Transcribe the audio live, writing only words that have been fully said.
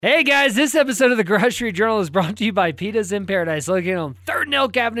Hey guys, this episode of the Garage Street Journal is brought to you by Pitas in Paradise, located on 3rd and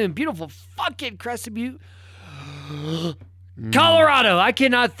Elk Avenue in beautiful fucking Crescent Butte, Colorado. I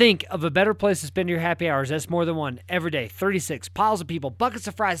cannot think of a better place to spend your happy hours. That's more than one. Every day, 36, piles of people, buckets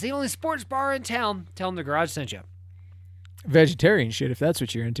of fries, the only sports bar in town. Tell them the Garage sent you. Vegetarian shit, if that's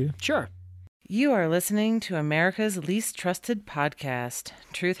what you're into. Sure. You are listening to America's least trusted podcast.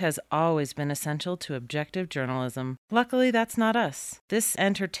 Truth has always been essential to objective journalism. Luckily, that's not us. This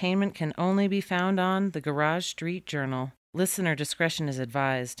entertainment can only be found on the Garage Street Journal. Listener discretion is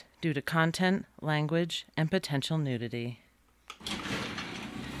advised due to content, language, and potential nudity.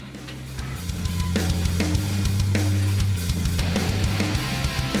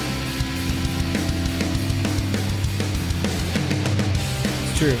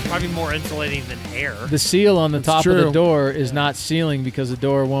 True. Probably more insulating than air. The seal on the top of true. the door is not sealing because the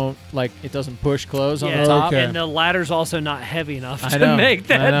door won't, it doesn't push close on the top. Okay. And the ladder's also not heavy enough I to know. make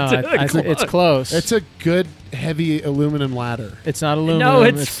that. It's close. It's a good heavy aluminum ladder. It's not aluminum. No,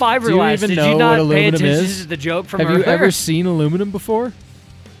 it's fiberglass. Do you even Did know you what not pay aluminum attention is? to the joke from Have earlier? you ever seen aluminum before?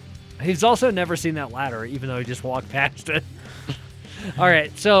 He's also never seen that ladder, even though he just walked past it. All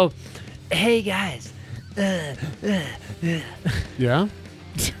right, so, hey guys. Yeah?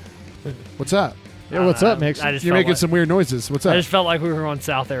 What's up? Yeah, what's up, Mix? I just You're felt making like, some weird noises. What's I up? just felt like we were going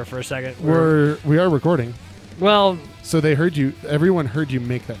south there for a second. We are recording. Well, So they heard you. Everyone heard you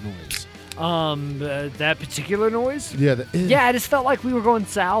make that noise. that particular noise. Yeah. Yeah, I just felt like we were going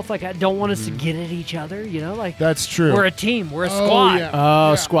south. Like I don't want us to get at each other. You know, like That's true. we're a team. We're a Oh, squad. yeah.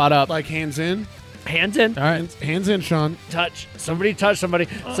 Oh, squat up. Like hands in. Hands in. All right. Hands in, Sean. Touch. Somebody touch somebody.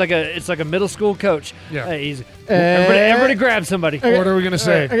 It's like a middle school coach. Yeah. Easy. Everybody grab somebody. What are we gonna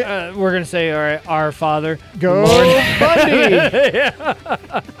say? We're gonna say, all right, our Father, Go, Lord, buddy.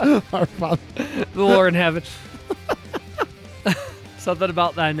 Our Father. the Lord in heaven. Something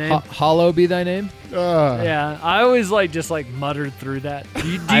about thy name. Hollow be thy name? Yeah, I always just muttered through that. Do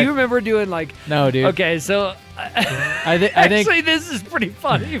you remember doing like? No, dude. Okay, so I think actually this is pretty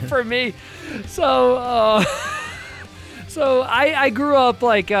funny for me. So, so I grew up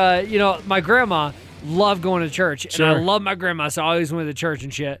my grandma loved going to church, Sure. and I love my grandma, so I always went to church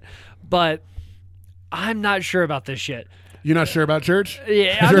and shit. But I'm not sure about this shit. You're not sure about church?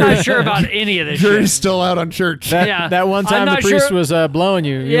 Yeah, I'm not sure about any of this Jury's shit. still out on church. that one I'm time the not priest sure- was blowing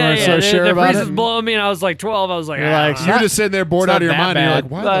you. You weren't so the, sure the about priest it? was blowing me, and I was like 12. I was like, You're I like, don't know. You're just sitting there bored It's out of your not mind. And you're that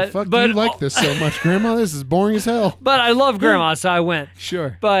like, why bad. the fuck But- do you like this so much, Grandma? This is boring as hell. But I love grandma, so I went.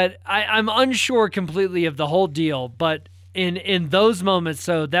 Sure. But I'm unsure completely of the whole deal. But in those moments,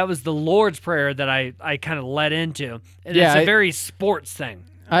 so that was the Lord's Prayer that I kind of led into. And Yeah, it's a very sports thing.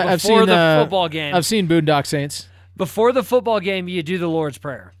 I've Before seen the football game. I've seen Boondock Saints. Before the football game, you do the Lord's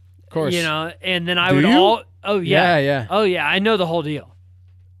Prayer. Of course. You know, and then I Do would you? Oh, yeah. Yeah. Oh, yeah. I know the whole deal.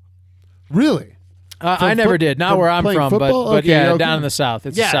 Really? I never did. Not from where I'm playing from, football? but Okay, yeah, okay. down in the South.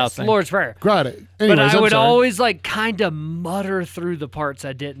 It's a Yeah, South it's the thing. Lord's Prayer. Got it. Anyways, But I I'm would sorry. always kind of mutter through the parts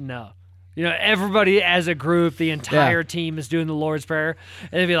I didn't know. You know, everybody as a group, the entire team is doing the Lord's Prayer,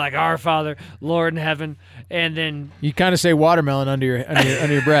 and they'd be like, "Our Father, Lord in heaven," and then You kind of say watermelon under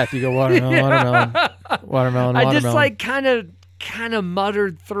your breath. You go watermelon, watermelon. I just kind of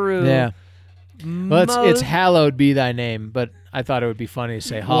muttered through. Yeah. Well, it's hallowed be thy name, but I thought it would be funny to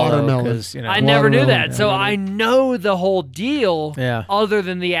say hollow Watermelon. because I never knew Watermelon. that, so I know the whole deal. Yeah. Other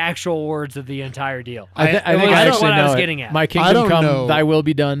than the actual words of the entire deal. I think was I actually what I know was it. getting at. My I kingdom don't come, know. thy will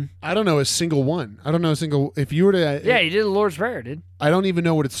be done. I don't know a single one. I don't know a single. If you were to. Yeah, you did the Lord's Prayer, dude. I don't even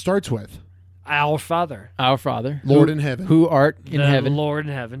know what it starts with. Our Father, Our Father, Lord in heaven. who art in the heaven. Lord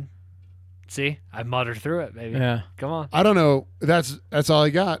in heaven. See, I muttered through it, baby. Yeah. Come on. I don't know. That's all I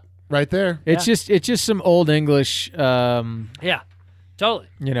got right there. It's just some old English, Yeah, totally.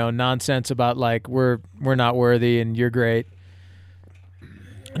 nonsense about we're not worthy and you're great.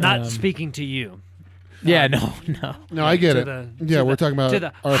 Not speaking to you. Yeah, no. No, I get To it. the- Yeah, we're talking about To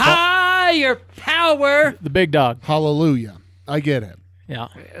the our higher power. The big dog. hallelujah. I get it. Yeah.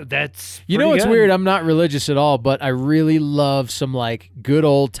 That's You know pretty what's good. weird? I'm not religious at all, but I really love some good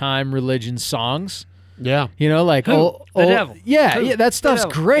old time religion songs. Yeah. Who? The devil. Yeah, Who? yeah, that stuff's The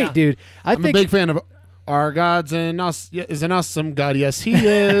devil. great, Yeah. dude. I'm a big fan of Our God's an awesome God. Yes, He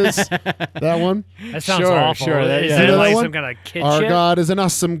is. That one. That sounds Sure, awful. sure, that- Is yeah. that You know that like one? some kind of kid Our shit? God is an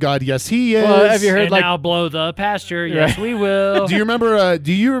awesome God. Yes, He is. Well, have you heard And now blow the pasture. Yes, we will. Do you remember?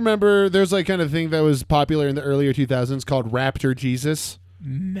 Do you remember? There's kind of thing that was popular in the earlier 2000s called Raptor Jesus.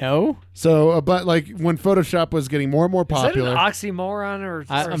 No. So, but like when Photoshop was getting more and more Is that popular, an oxymoron or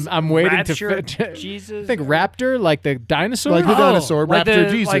I'm waiting rapture to Jesus? I think raptor, like the dinosaur. Like the dinosaur, like Raptor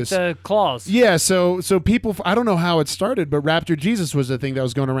the, Jesus. like the claws. yeah. So people, I don't know how it started, but Raptor Jesus was a thing that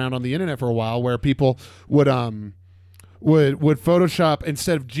was going around on the internet for a while, where people would Photoshop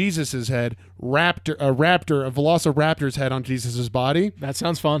instead of Jesus's head, a velociraptor's head on Jesus's body. That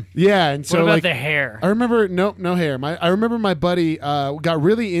sounds fun. Yeah, and so What about like the hair? I remember no hair. I remember my buddy got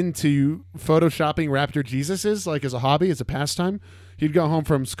really into photoshopping Raptor Jesuses like as a hobby, as a pastime. He'd go home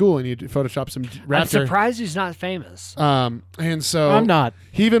from school and he'd Photoshop some Raptor. I'm surprised he's not famous. And so I'm not.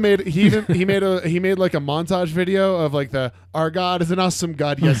 He even made he made like a montage video of like our God is an awesome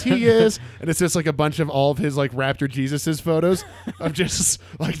God, yes he is, and it's just like a bunch of all of his like Raptor Jesus's photos of just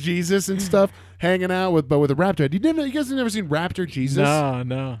like Jesus and stuff hanging out with a raptor head. You guys have never seen Raptor Jesus?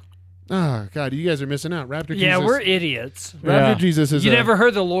 No. Oh God, you guys are missing out. Raptor Yeah, Jesus. we're idiots. Raptor Yeah. Jesus is You never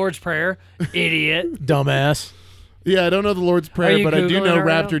heard the Lord's Prayer, idiot. Dumbass. Yeah, I don't know the Lord's Prayer, you but I do Googling know it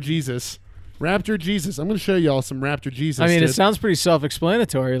right Raptor now? Jesus. Raptor Jesus. I'm going to show you all some Raptor Jesus. I mean, it dude. sounds pretty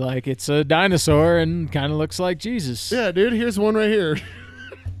self-explanatory. Like it's a dinosaur and kind of looks like Jesus. Yeah, dude. Here's one right here.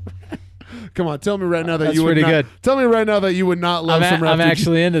 Come on, tell me right now that That's you would pretty not. good. Tell me right now that you would not love some Raptor. I'm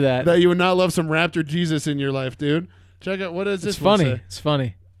actually into that. that you would not love some Raptor Jesus in your life, dude. Check out what is this? It's one funny. say? It's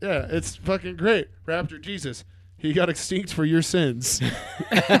funny. Yeah, it's fucking great. Raptor Jesus. He got extinct for your sins.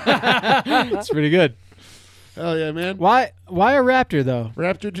 It's pretty good. Hell yeah, man. Why a raptor though?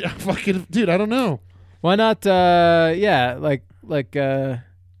 Fucking dude, I don't know. Why not? Like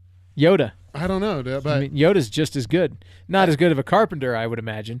Yoda. I don't know, dude, but I mean, Yoda's just as good. Not as good of a carpenter, I would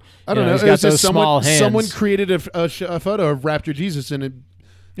imagine. I don't know. He's It got was just those small hands. someone created a photo of Raptor Jesus, and It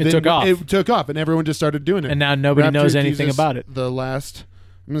then took off. It took off, and everyone just started doing it. And now nobody Raptor knows anything Jesus, about it. The last.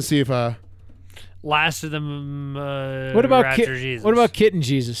 I'm gonna see if Last of them. What about Raptor Jesus? What about kitten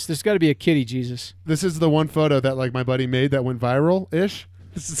Jesus? There's got to be a kitty Jesus. this is the one photo that like my buddy made that went viral ish.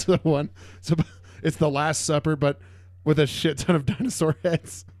 This is the one. So it's the Last Supper, but with a shit ton of dinosaur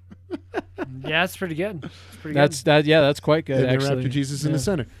heads. Yeah, that's pretty good. That's pretty That's quite good. And then Actually, Raptor Jesus in Yeah. the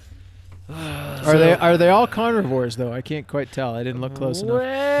center. Are they all carnivores though? I can't quite tell. I didn't look close enough. Well,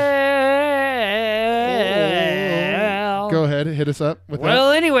 Go ahead, hit us up with that.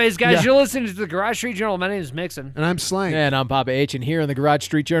 well. Anyways, guys, Yeah. you're listening to the Garage Street Journal. My name is Mixon. And I'm Slang. And I'm Papa H, and here in the Garage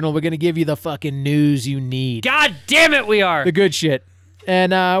Street Journal, we're gonna give you the fucking news you need, God damn it, we are. the good shit,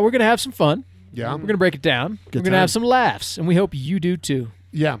 and we're gonna have some fun. Yeah. We're gonna break it down. Good we're gonna time. have some laughs, and we hope you do too.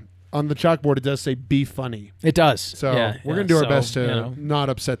 Yeah. On the chalkboard, it does say "be funny," It does. so Yeah, we're yeah. gonna do our So, best to you know, not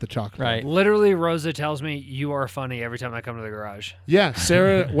upset the chalkboard. right. Literally, Rosa tells me you are funny every time I come to the garage. Yeah,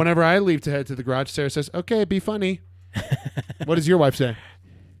 Sarah. Whenever I leave to head to the garage, Sarah says, "Okay, be funny." What does your wife say?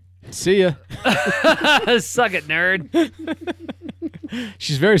 See ya. Suck it, nerd.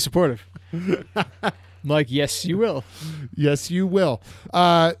 She's very supportive. I'm like, yes, you will. Yes, you will.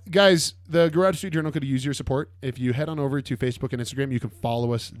 Guys, the Garage Street Journal could use your support. If you head on over to Facebook and Instagram, you can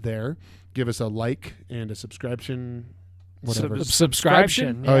follow us there. Give us a like and a subscription, whatever.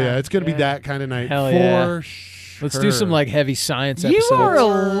 Subscription. Oh, yeah. It's going to be that kind of night. Hell for yeah. sure. Let's do some like heavy science You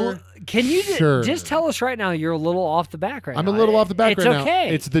episodes. are. Can you Sure. just tell us right now? You're a little off the back right I'm now. a little off the back it's right okay.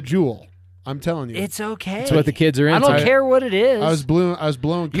 now. It's the jewel. I'm telling you. It's okay. That's what the kids are I into. don't care what it is. I was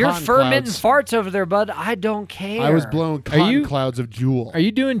blowing You're cotton fermenting clouds. farts over there, bud. I don't care. I was blowing cotton you- clouds of jewel. Are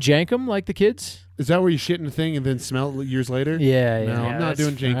you doing jankum like the kids? Is that where you shit in a thing and then smell it years later? Yeah, No, yeah. I'm not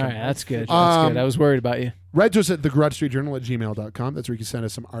doing All jankum. right, that's good. That's Um, good. I was worried about you. Write to us at thegaragebstreetjournal@gmail.com. That's where you can send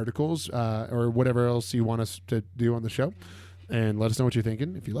us some articles or whatever else you want us to do on the show. And let us know what you're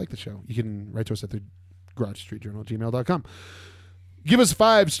thinking. If you like the show, you can write to us at thegaragebstreetjournal@gmail.com. Give us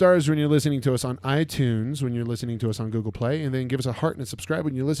 5 stars when you're listening to us on iTunes, when you're listening to us on Google Play, and then give us a heart and a subscribe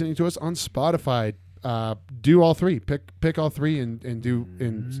when you're listening to us on Spotify. Do all 3. Pick all 3 and do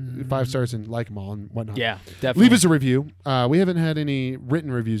 5 stars and like them all and whatnot. Yeah, definitely. Leave us a review. We haven't had any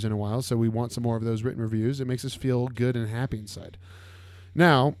written reviews in a while, so we want some more of those written reviews. It makes us feel good and happy inside.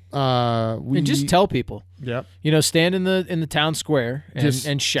 Now, we and just tell people. Yep. You know, stand in the town square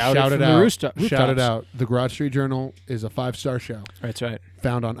and shout it from out. the rooftops. Shout it out. The Garage Street Journal is a 5-star show That's right.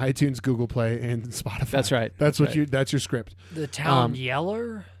 found on iTunes, Google Play, and Spotify. That's right. That's That's right. That's your script. The town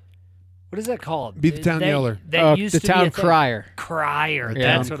yeller. What is that called? Be the town yeller. That used the to town be a thing. crier. Crier. The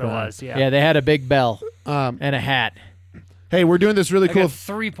That's town what it crier. was. Yeah. They had a big bell Um, and a hat. Hey, we're doing this really Like cool. a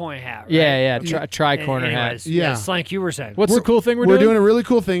 3-point hat. Right? Yeah. Tri-corner hat. Anyways, Yeah. Slank, you were saying. What's the cool thing We're doing a really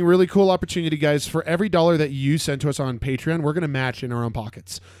cool thing, really cool opportunity, guys. For every $1 that you send to us on Patreon, we're gonna match in our own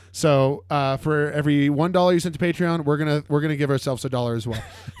pockets. So for every $1 you send to Patreon, we're gonna give ourselves $1 as well.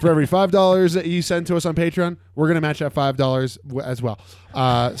 For every $5 that you send to us on Patreon, we're gonna match that $5 as well.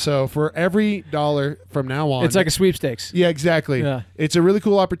 So for every $1 from now on, It's like a sweepstakes. yeah, exactly. Yeah. It's a really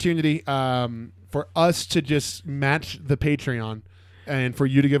cool opportunity for us to just match the Patreon and for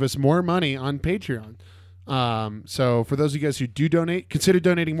you to give us more money on Patreon. So for those of you guys who do donate, consider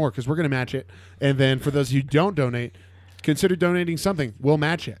donating more because we're going to match it. And then for those who don't donate, consider donating something. We'll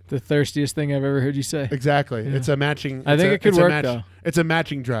match it. The thirstiest thing I've ever heard you say. Exactly. It's a matching. I think it could work, though. It's a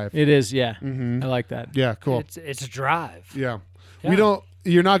matching drive. It is, yeah. Mhm. I like that. Yeah, cool. It's a drive. Yeah. Yeah.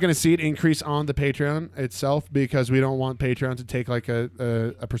 You're not going to see it increase on the Patreon itself because we don't want Patreon to take like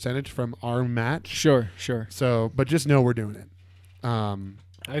a percentage from our match. Sure. So, but just know we're doing it.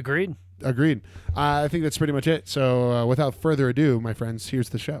 Agreed. Agreed. I think that's pretty much it. So, without further ado, my friends, here's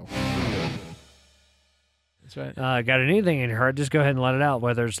the show. That's right. Got anything in your heart? Just go ahead and let it out,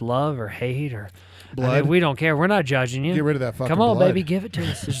 whether it's love or hate or Blood. we don't care. We're not judging you. Get rid of that fucking Come on, blood. baby, give it to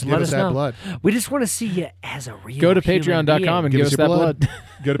us. Just Give let us us that know. blood. We just want to see you as a real. Go to human patreon.com and being. give us your that blood.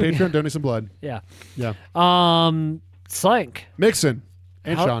 Go to Patreon, donate some blood. Yeah. Yeah. Slank. Mixon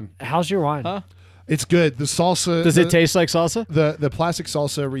and Sean. How's your wine? Huh? It's good. The salsa. Does it taste like salsa? The plastic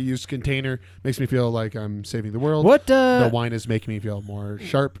salsa reused container makes me feel like I'm saving the world. What? The wine is making me feel more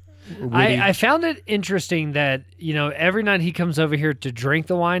sharp. Witty. I found it interesting that, every night he comes over here to drink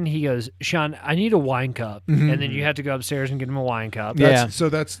the wine, he goes, Sean, I need a wine cup. And then you have to go upstairs and get him a wine cup. Yeah. So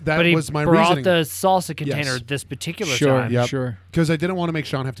that But he was my brought reasoning. the salsa container Yes. this particular Sure. time. Yep. Sure. Because I didn't want to make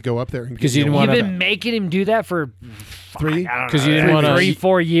Sean have to go up there. Because you didn't You've want been making him do that for 3. Because you didn't want to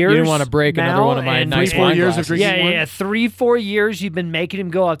 3-4 years. You didn't want to break now, another one of my and nice 3-4 wine years of glasses. drinking wine? Yeah. 3-4 years you've been making him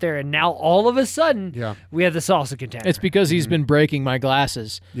go out there, and now all of a sudden, Yeah. we have the salsa container. It's because he's been breaking my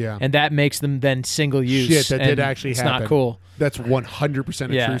glasses. Yeah. And that makes them then single use. Shit, that did and actually it's happen. not cool. That's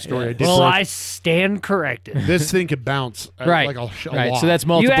 100% a Yeah, true story. yeah. I did well, break- I stand corrected. this thing could bounce Right. like a Right. lot. So that's You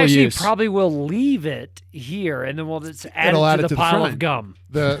multiple actually use. probably will leave it here, and then we'll just add It'll it add to it the to the pile front. of gum.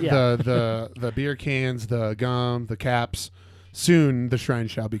 The beer cans, the gum, the caps. Soon the shrine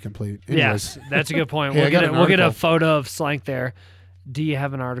shall be complete. Anyways, Yes, that's a good point. Hey, I We'll got get an we'll get a article. photo of Slank there. Do you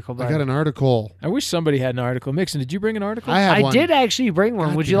have an article? I Bud? got an article. I wish somebody had an article. Mixon, did you bring an article? I have I one. did actually bring one.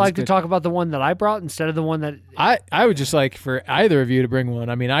 God Would you damn, like it's to good. talk about the one that I brought instead of the one that? I would just like for either of you to bring one.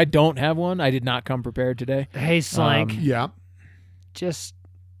 I mean, I don't have one. I did not come prepared today. Hey, Slank, Yeah, just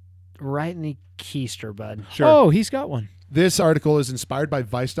right in the keister, bud. sure. Oh, he's got one. This article is inspired by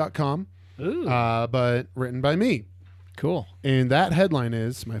Vice.com, Ooh. but written by me. Cool. And that headline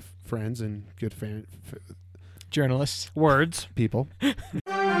is, my friends and good Journalists. Words. people.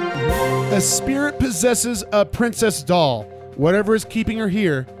 A spirit possesses a princess doll. Whatever is keeping her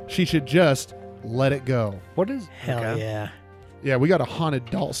here, she should just let it go. What is? Hell okay. yeah. Yeah, we got a haunted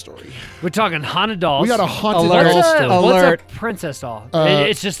doll story. We're talking haunted dolls. We got a haunted Alert. doll What's story. Alert. a princess doll? Uh,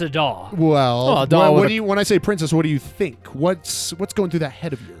 It's just a doll. Well, Oh, a doll with when I say princess, what do you think? What's going through that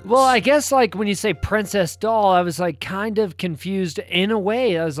head of yours? Well, I guess like when you say princess doll, I was like kind of confused in a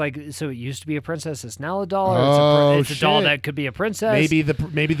way. I was like, so it used to be a princess, it's now a doll, or Oh, it's a doll shit. that could be a princess. maybe the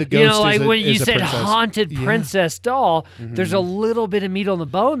ghost. You know, like is a, when you is a said princess. haunted Yeah. princess doll, there's a little bit of meat on the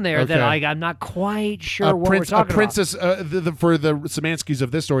bone there that Okay. I'm not quite sure A, what prince, we're talking a princess. For the Szymanskis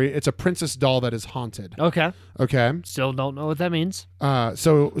of this story, it's a princess doll that is haunted. about. Okay, Okay. still don't know what that means. But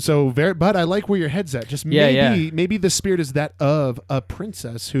I like where your head's at. Just maybe the spirit is that of a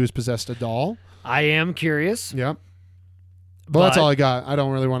princess who has possessed a doll. I am curious. Yep. Well, that's But- all I got. I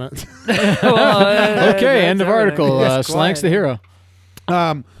don't really want to. Okay, end of article. Yes, Slank's the hero.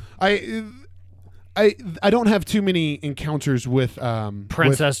 I don't have too many encounters with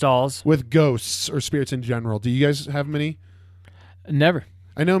Princess dolls. with ghosts or spirits in general. Do you guys have many? Never.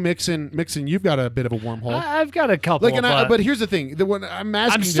 I know Mixon, you've got a bit of a wormhole. I've got a couple. But here's the thing: when I'm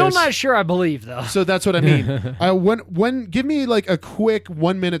asking, I'm still this, not sure I believe though. So that's what I mean. When give me like a quick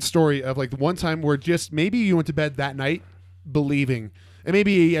 1 minute story of like the one time where just maybe you went to bed that night believing, and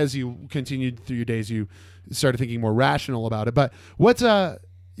maybe as you continued through your days you started thinking more rational about it. But what's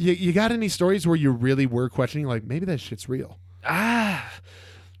you got any stories where you really were questioning like maybe that shit's real?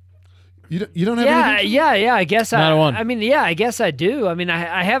 You don't have anything? Yeah. I guess Not one. I mean, yeah, I guess I do. I mean,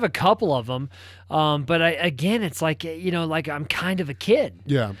 I have a couple of them, but again, it's like like I'm kind of a kid.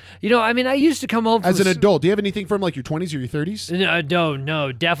 Yeah. I mean, I used to come home As from an adult, do you have anything from like your 20s or your 30s?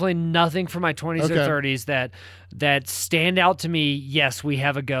 No, definitely nothing from my 20s or Okay. 30s that stand out to me. Yes, we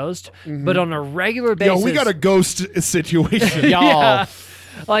have a ghost, but on a regular basis, Yo, we got a ghost situation. Y'all. Yeah.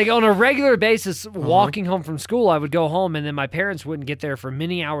 Like on a regular basis, walking home from school, I would go home, and then my parents wouldn't get there for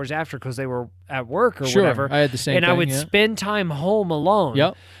many hours after because they were at work or Sure, whatever. I had the same and I thing, would yeah. spend time home alone.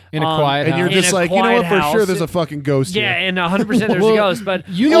 Yep. In a quiet And you're house. In just a like, you know what? quiet For sure, house. there's a fucking ghost Yeah, here. and 100% there's a Well, ghost. But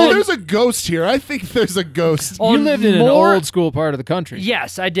you Yo, lived- there's a ghost here. I think there's a ghost. You on lived in an more- old school part of the country.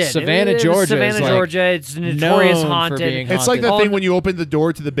 Yes, I did. Savannah, It was Georgia Savannah, is, like, Georgia. It's notorious known for haunted. being It's like that haunted. thing when you open the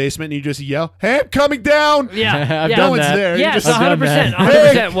door to the basement and you just yell, "Hey, I'm coming down!" Yeah, I've yeah. done No one's that. there. You Yes, just- I've done 100%.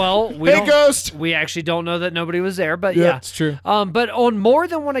 that. 100%. Well, we Hey, don't- ghost! We actually don't know that nobody was there, but Yeah, yeah, it's true. But on more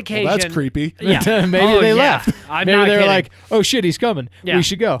than one occasion, Well, that's creepy. Yeah, Maybe Oh, they yeah. left. I'm Maybe not they were kidding. like, "Oh shit, he's coming. Yeah. We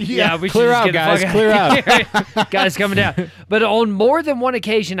should go." Yeah, we should clear just out, get the guys. fuck Clear out. Guys coming down. But on more than one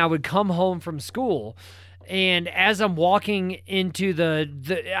occasion, I would come home from school, and as I'm walking into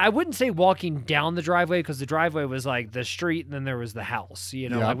I wouldn't say walking down the driveway because the driveway was like the street, and then there was the house.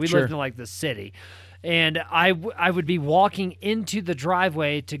 Yeah, like we sure. lived in like the city. And I would be walking into the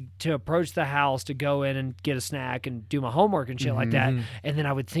driveway to approach the house to go in and get a snack and do my homework and shit like that. And then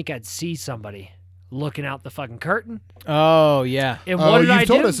I would think I'd see somebody looking out the fucking curtain. Oh yeah. And Oh, what did I you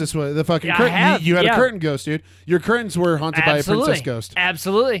told do? us this was the fucking Yeah, I curtain. have, You had yeah. a curtain ghost, dude. Your curtains were haunted by a princess ghost.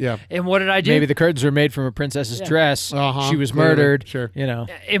 Absolutely. Yeah. And what did I do? Maybe the curtains were made from a princess's dress. Uh-huh, She was clearly. murdered. Sure. You know,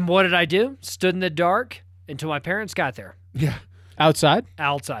 And what did I do? Stood in the dark until my parents got there. Yeah. outside.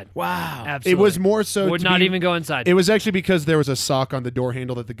 Outside. Wow. Absolutely. It was more so Would to not be- even go inside. It was actually because there was a sock on the door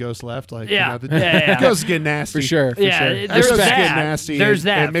handle that the ghost left. Like, Yeah. the Yeah. ghosts get nasty. For sure. For Yeah, sure. there's Ghosts that. get nasty. There's and,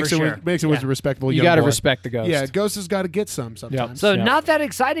 that and makes for it sure. makes it Yeah. a respectable. You young got to boy. respect the ghost. Yeah, ghosts has got to get some sometimes. so Yeah. not that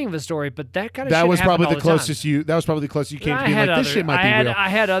exciting of a story, but that kind of That shit was happened probably all the time. closest you. That was probably the closest you came to I being had like, this other- shit might I be had, real. I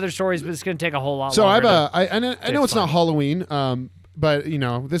had other stories, but it's going to take a whole lot So I have longer. I know it's not fun. Halloween, but you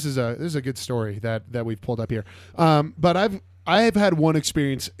know this is a good story that we've pulled up here. But I've had one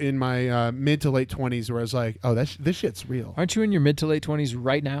experience in my mid to late 20s where I was like, oh, this shit's real. Aren't you in your mid to late 20s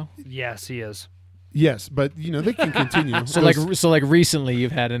right now? Yes, he is. Yes, but you know they can continue. So like recently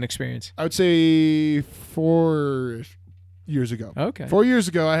you've had an experience. I would say 4 years ago. Okay. 4 years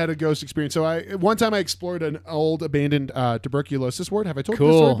ago, I had a ghost experience. So one time I explored an old abandoned tuberculosis ward. Have I told you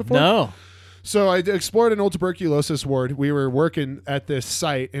this story Cool. before? No. So I explored an old tuberculosis ward. We were working at this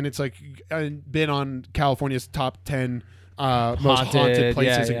site, and it's like been on California's top 10 most haunted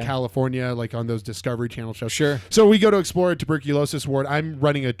places yeah, in yeah. California, like on those Discovery Channel shows. Sure. So we go to explore a tuberculosis ward. I'm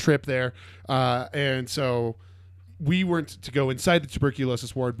running a trip there, and so we weren't to go inside the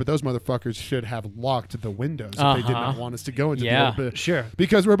tuberculosis ward, but those motherfuckers should have locked the windows if they did not want us to go into Yeah. the old bit. Sure.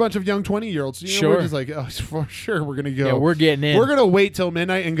 Because we're a bunch of young 20-year-olds. You know, Sure. We're just like, oh, for sure, we're going to go. Yeah, we're getting in. We're going to wait till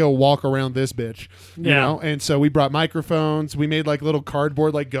midnight and go walk around this bitch. You Yeah. know? And so we brought microphones. We made like little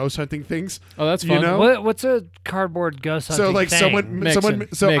cardboard, like ghost hunting things. Oh, that's You fun. know? What's a cardboard ghost hunting So like thing? someone, Mixing.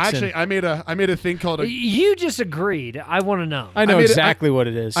 so Mixing. actually I made a thing called You just agreed. I want to know. I know I made it- exactly what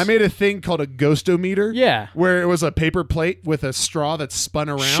it is. I made a thing called a ghostometer. Yeah. Where it was a paper plate with a straw that spun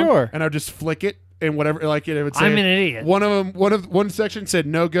around. Sure. And I would just flick it and whatever, like it would say. I'm an idiot. One section said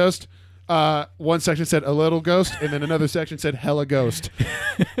no ghost. One section said a little ghost, and then another section said hella ghost.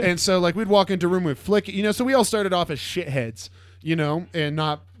 And so like we'd walk into a room with flick it, you know. So we all started off as shitheads, you know, and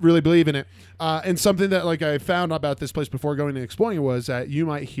not really believe in it. And something that like I found about this place before going and exploring it was that you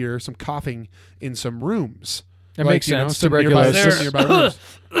might hear some coughing in some rooms. That Like, makes you know, sense. some nearby, Tuberculosis. some nearby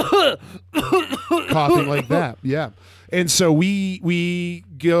rooms. Coughing like that, yeah. And so we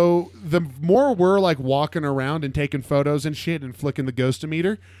go. The more we're like walking around and taking photos and shit and flicking the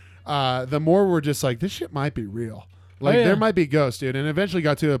ghostometer, the more we're just like, this shit might be real. Like yeah. there might be ghosts, dude. And eventually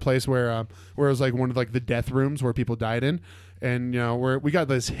got to a place where it was like one of like the death rooms where people died in. And you know, we got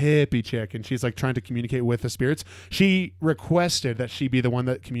this hippie chick, and she's like trying to communicate with the spirits. She requested that she be the one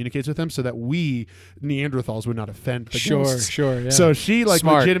that communicates with them, so that we Neanderthals would not offend the ghosts. Sure. Yeah. So she like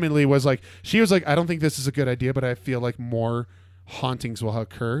Smart. legitimately was like, I don't think this is a good idea, but I feel like more hauntings will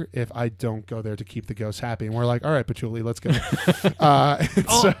occur if I don't go there to keep the ghosts happy. And we're like, all right, Patchouli, let's go.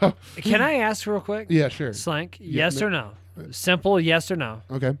 So Can I ask real quick? yeah, sure. Slank, yes or no? Simple yes or no.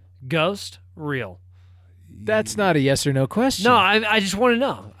 Okay. Ghost, real. That's not a yes or no question. No, I just want to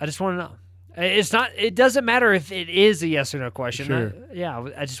know. I just want to know. It's not. It doesn't matter if it is a yes or no question. Sure.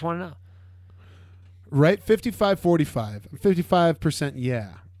 I just want to know. Right, 55-45. 55%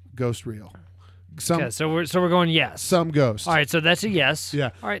 yeah, ghost real. Some Okay, so we're going yes. some ghost. All right, so that's a yes.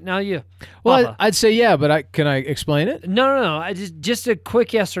 Yeah. All right, now you. Well, Papa. I'd say yeah, but can I explain it? No. I just a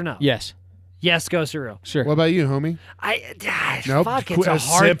quick yes or no. Yes. Yes, ghosts are real. Sure. What about you, homie? Nope. Fuck, it's a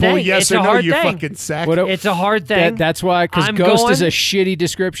hard simple thing. yes It's or a no, hard you thing. fucking sack. It's a hard thing. That's why, because I'm ghost is a going- shitty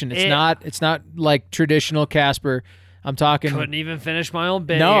description. It's not like traditional Casper. I'm talking. Couldn't even finish my own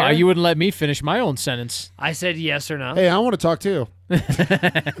bit. No, here. you wouldn't let me finish my own sentence. I said yes or no. Hey, I want to talk too.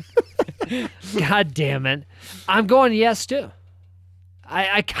 God damn it! I'm going yes too.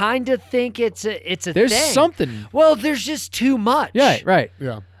 I kind of think it's a There's thing. something. Well, there's just too much. Yeah, right.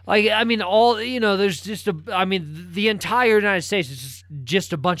 Yeah. Like, I mean, there's just the entire United States is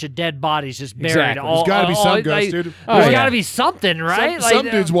just a bunch of dead bodies just buried. Exactly. All, There's got to be some like, ghost, dude. There's yeah. got to be something, right? Some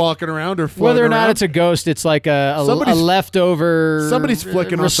dude's walking around or floating Whether or not around. it's a ghost, it's like a Somebody's- leftover. somebody's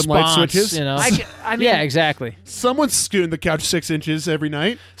flicking on some light response, switches. You know? I mean, yeah, exactly. Someone's scooting the couch 6 inches every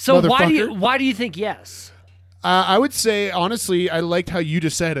night. So motherfucker. why do you think yes? I would say, honestly, I liked how you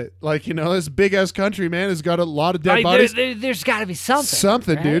just said it. Like, this big-ass country, man, has got a lot of dead bodies. There's got to be something.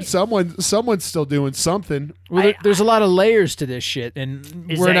 Something, right? dude. Someone's still doing something. Well, there's a lot of layers to this shit, and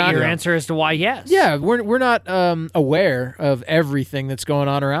Is we're that not. your answer as to why yes? Yeah, we're not aware of everything that's going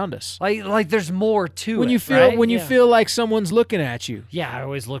on around us. Like there's more to When it. you feel right? when you Yeah. feel like someone's looking at you, Yeah, I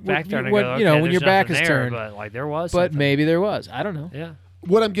always look back there and I when- go, you know, okay, when there's your back nothing is there, turned. but like there was. but something. maybe there was. I don't know. Yeah.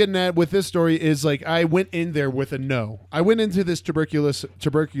 What I'm getting at with this story is, like, I went in there with a no. I went into this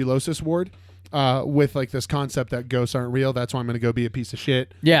tuberculosis ward with, like, this concept that ghosts aren't real. That's why I'm going to go be a piece of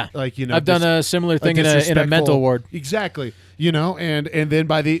shit. Yeah, Like, I've done a similar thing in a disrespectful- mental ward. Exactly. And then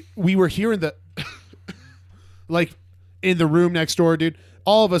we were hearing the like in the room next door, dude.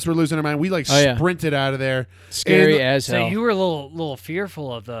 All of us were losing our mind. We sprinted out of there. Scary And as So hell. you were a little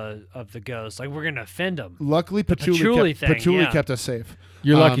fearful of the ghost, like we're gonna offend them. Luckily, patchouli thing, Patchouli yeah. kept us safe.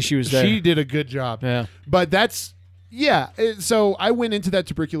 You're lucky she was there. She did a good job. Yeah. But that's so I went into that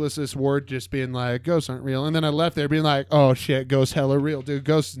tuberculosis ward just being like, ghosts aren't real, and then I left there being like, oh shit, ghosts hella real, dude.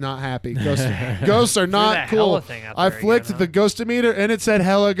 Ghosts not happy. Ghosts are not that cool. hella thing out I there flicked again, the ghostometer and it said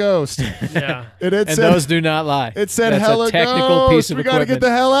hella ghost. Yeah. And and those do not lie. it said That's hella a technical ghost. piece of We gotta equipment. get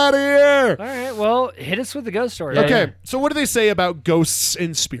the hell out of here. All right. Well, hit us with the ghost story. Okay, so what do they say about ghosts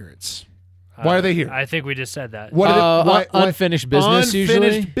and spirits? Why are they here? I think we just said that. What are they, why- unfinished business usually.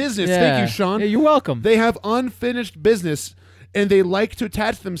 Unfinished business. Yeah. Thank you, Sean. Yeah, you're welcome. They have unfinished business, and they like to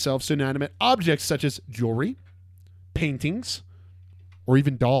attach themselves to inanimate objects such as jewelry, paintings, or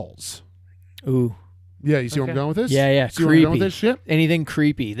even dolls. Ooh. Yeah, you see where I'm Okay. going with this? Yeah. See where I'm going with Creepy. this shit? Anything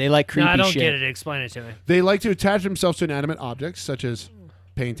creepy. They like creepy No, I don't shit. get it. Explain it to me. They like to attach themselves to inanimate objects such as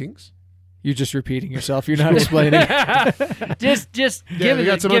paintings. You're just repeating yourself. You're not explaining. Just give we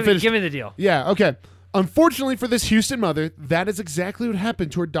got some unfinished- me the deal. Yeah, okay. Unfortunately for this Houston mother, that is exactly what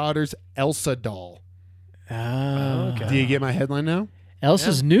happened to her daughter's Elsa doll. Oh. Do you get my headline now?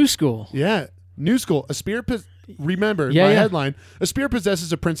 Elsa's new school. Yeah. New school. A spirit. Remember Yeah, my yeah. headline. A spirit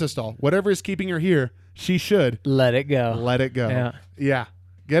possesses a princess doll. Whatever is keeping her here, she should Let it go. let it go. Yeah. Yeah.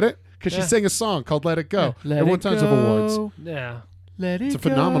 Get it? Because she Yeah. sang a song called "Let It Go." Let Everyone it tons of awards. go. Yeah. Let it It's a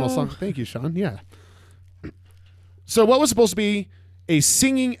phenomenal go. song. Thank you, Sean. Yeah. So what was supposed to be a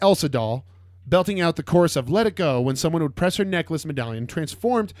singing Elsa doll belting out the chorus of "Let It Go" when someone would press her necklace medallion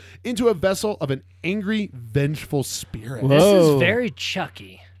transformed into a vessel of an angry, vengeful spirit. Whoa. This is Oh. very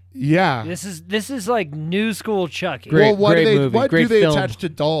Chucky. Yeah. This is like new school Chucky. Great- well, why great do they movie. why Great do they film. attach to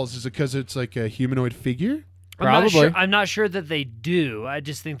dolls? Is it because it's like a humanoid figure? Probably. I'm not sure that they do. I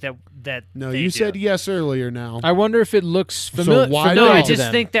just think that No, they you do. said yes earlier. Now I wonder if it looks So familiar. why No, not? I to just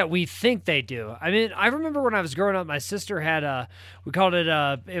them. think that we think they do. I mean, I remember when I was growing up, my sister had we called it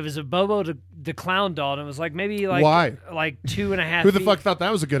it was a Bobo the clown doll, and it was like maybe like Why? like 2.5 who the feet. fuck thought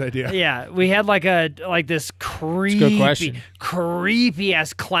that was a good idea? Yeah, we had like this creepy, question. creepy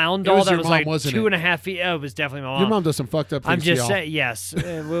ass clown doll was that your was mom, like wasn't it? 2.5 feet. Oh, it was definitely my mom. Your mom does some fucked up things. I'm to just y'all. saying, yes.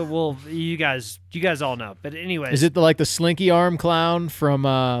 We'll you guys all know. But anyways, Is it like the slinky arm clown from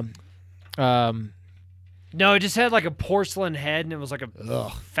No, it just had like a porcelain head, and it was like a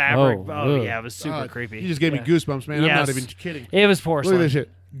fabric. Oh, Oh, ugh. yeah, it was super creepy. You just gave Yeah. me goosebumps, man. I'm not Yes. even kidding. It was Look porcelain. at this shit.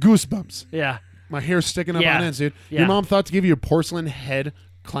 Goosebumps. Yeah. My hair's sticking up Yeah. on ends, dude. Yeah. Your mom thought to give you a porcelain head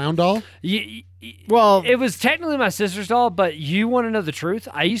clown doll? well It was technically my sister's doll, but you want to know the truth?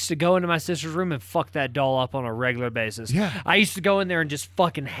 I used to go into my sister's room and fuck that doll up on a regular basis. Yeah. I used to go in there and just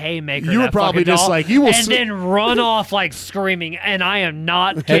fucking haymaker You were that probably fucking just doll like, you will and s- then run off like screaming. And I am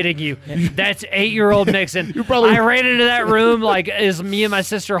not kidding you. That's 8-year-old Nixon. You probably- I ran into that room like is me and my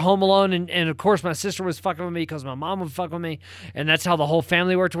sister home alone, and of course my sister was fucking with me because my mom would fuck with me, and that's how the whole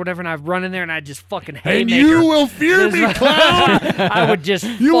family worked or whatever. And I'd run in there and I'd just fucking haymaker. And you will fear me, clown! I would just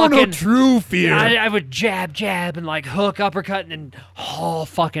You will know fucking true fear. I would jab, and like hook, uppercut, and then haul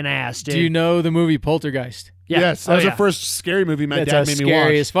fucking ass, dude. Do you know the movie Poltergeist? Yeah. Yes, that was the first scary movie my That's dad a made me watch.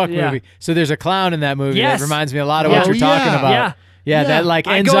 scary as fuck movie. So there's a clown in that movie Yes. that reminds me a lot of Yeah. what you're talking Yeah. about. Yeah, that like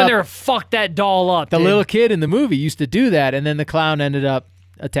I ends go in up. there and fuck that doll up. The dude. little kid in the movie used to do that, and then the clown ended up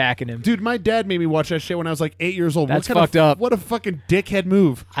attacking him. Dude, my dad made me watch that shit when I was like 8 years old. That's What kind fucked up. What a fucking dickhead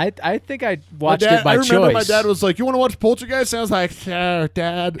move. I think I watched it by I remember choice. my dad was like, "You want to watch Poltergeist?" And I was like, "Sure,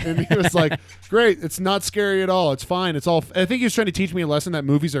 Dad." And he was like, "Great, it's not scary at all. It's fine. It's all." I think he was trying to teach me a lesson that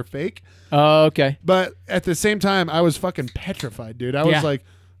movies are fake. Oh, okay. But at the same time, I was fucking petrified, dude. I was Yeah. like,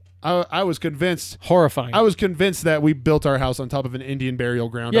 I was convinced. Horrifying. I was convinced that we built our house on top of an Indian burial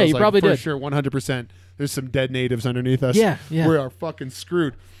ground. Yeah, I was you like, probably for did. sure, 100%. There's some dead natives underneath us. Yeah. We are fucking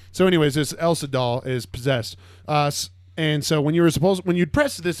screwed. So, anyways, this Elsa doll is possessed. And so when you'd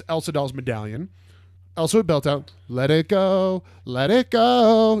press this Elsa doll's medallion, Elsa would belt out, "Let it go, let it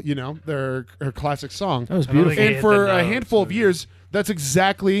go." You know, her classic song. That was I don't beautiful. think And hit for the a notes. handful of years, that's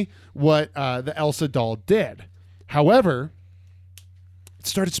exactly what the Elsa doll did. However, it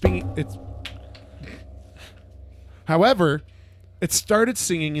started speaking. It started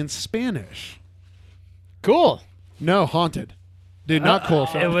singing in Spanish. Cool. No, haunted. Dude, not cool.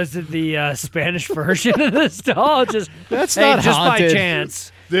 It was the Spanish version of this doll. That's Hey, not just haunted. by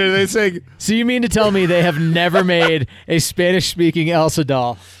chance. Dude, they say, So you mean to tell me they have never made a Spanish-speaking Elsa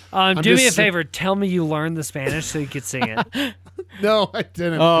doll? Do me a just- favor. Tell me you learned the Spanish so you could sing it. no, I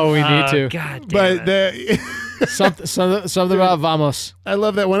didn't. Oh, we need to. God damn But it. Something about vamos. I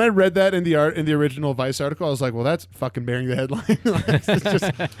love that when I read that in the original Vice article, I was like, well, that's fucking bearing the headline. It's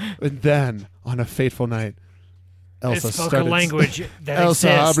just, and then on a fateful night, It Elsa spoke a started language that Elsa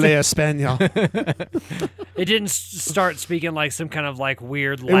exists. habla español. It didn't start speaking like some kind of like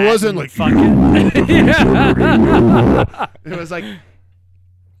weird It Latin. wasn't like- fucking. It was like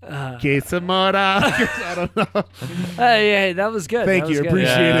Que Samora. I don't know. Hey, that was good. Thank That was you. good.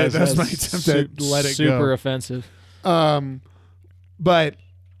 Appreciate it. That's my That's attempt to let it go. Super offensive. But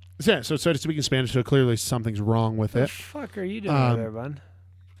yeah, so it started speaking Spanish, so clearly something's wrong with What the it. fuck are you doing over there, bud?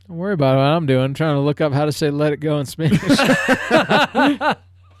 Don't worry about what I'm doing. I'm trying to look up how to say "let it go" in Spanish.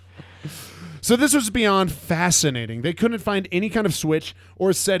 So this was beyond fascinating. They couldn't find any kind of switch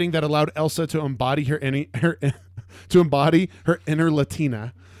or setting that allowed Elsa to embody her inner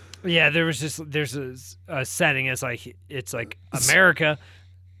Latina. Yeah, there's a setting. It's like America,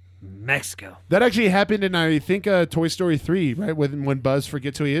 Mexico. That actually happened in, I think, Toy Story 3, right? When Buzz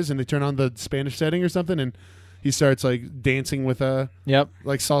forgets who he is and they turn on the Spanish setting or something and he starts like dancing with Yep.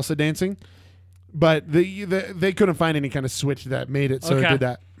 like salsa dancing. But they couldn't find any kind of switch that made it, so it Okay. did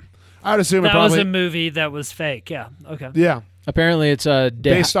that. I would assume it That was probably a movie that was fake. Yeah. Okay. yeah, Apparently, it's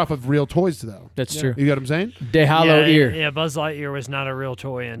based off of real toys though. That's true. You got what I'm saying? Dejalo yeah, ear. Yeah, Buzz Lightyear was not a real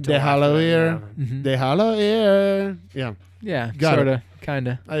toy until De Halo after that, ear, Mhm. de Halo ear. Yeah, Yeah, Got sort of, kind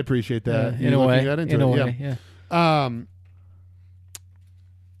of. I appreciate that. In You a way. looking that into In a it, way, yeah. yeah.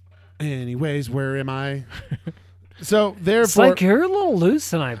 Anyways, where am I? So It's therefore, like you're a little loose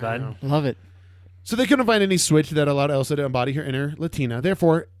tonight, I bud. know. Love it. So they couldn't find any switch that allowed Elsa to embody her inner Latina.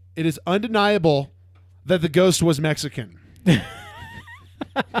 Therefore, it is undeniable that the ghost was Mexican.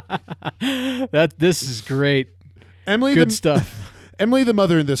 This is great. Emily, Good the, stuff. Emily, the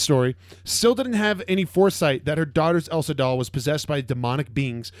mother in this story, still didn't have any foresight that her daughter's Elsa doll was possessed by demonic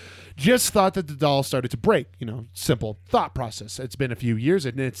beings. Just thought that the doll started to break. You know, simple thought process. It's been a few years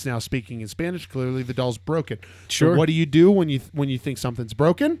and it's now speaking in Spanish. Clearly, the doll's broken. Sure. So what do you do when you think something's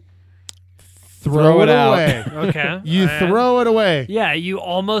broken? Throw it out. away. Okay. You throw it away. Yeah, you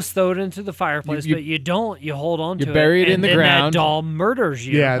almost throw it into the fireplace, You- but you don't. You hold on You to it. bury it in and the then ground. That doll murders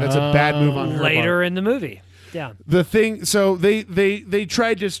you. Yeah, that's a bad move on her part. later in the movie. Yeah. The thing, so they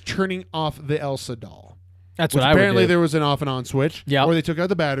tried just turning off the Elsa doll. That's Which what I would apparently do. there was an off and on switch. Yep. Or they took out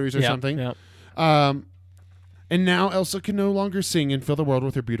the batteries or Yep, something. yep. And now Elsa can no longer sing and fill the world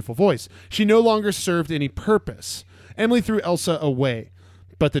with her beautiful voice. She no longer served any purpose. Emily threw Elsa away,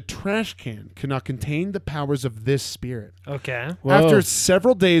 but the trash can could not contain the powers of this spirit. Okay. Whoa. After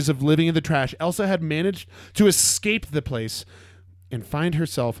several days of living in the trash, Elsa had managed to escape the place and find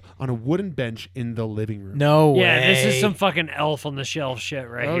herself on a wooden bench in the living room. No way. Yeah, this is some fucking Elf on the Shelf shit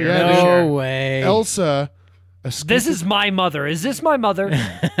right Oh, here. yeah, No dude. Sure. way. Elsa escaped. This is my mother. Is this my mother?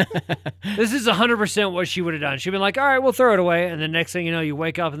 This is 100% what she would have done. She'd been like, all right, we'll throw it away. And the next thing you know, you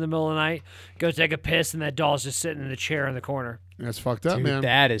wake up in the middle of the night, go take a piss, and that doll's just sitting in the chair in the corner. That's fucked up, Dude, man.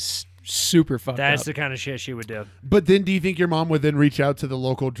 that is super fucked That's up. the kind of shit she would do. But then do you think your mom would then reach out to the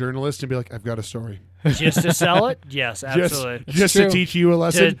local journalist and be like, I've got a story? Just to sell it? Yes, absolutely. Just to true. teach you a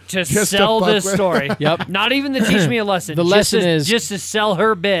lesson? To Just sell fuck this with- story. Yep. Not even to teach me a lesson. The Just lesson to- is- just to sell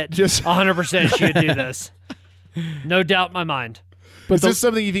her bit. Just- 100% she would do this. No doubt in my mind. But Is this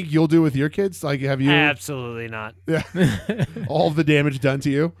something you think you'll do with your kids? Like, have you Absolutely not. all the damage done to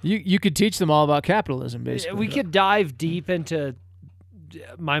you? you could teach them all about capitalism, basically. We could dive deep into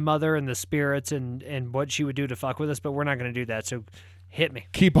my mother and the spirits and what she would do to fuck with us, but we're not going to do that. So hit me.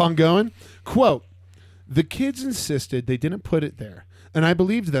 Keep on going. Quote, the kids insisted they didn't put it there, and I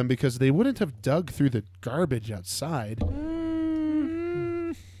believed them because they wouldn't have dug through the garbage outside.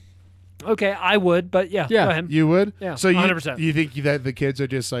 Okay, I would, but yeah, Yeah. go ahead. You would? Yeah, So you 100%. you think that the kids are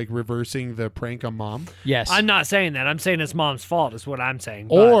just like reversing the prank on mom? Yes. I'm not saying that. I'm saying it's mom's fault is what I'm saying.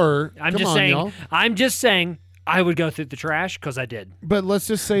 but Or I'm come just on, saying y'all. I'm just saying I would go through the trash because I did. But let's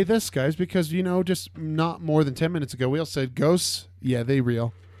just say this, guys, because just not more than 10 minutes ago, we all said ghosts. Yeah, they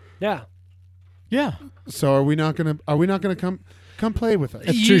real. Yeah. Yeah. So are we not gonna come play with us?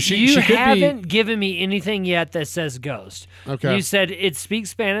 That's true. She you could be- haven't given me anything yet that says ghost. Okay. You said it speaks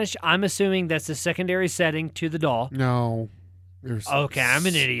Spanish. I'm assuming that's a secondary setting to the doll. No. Okay, I'm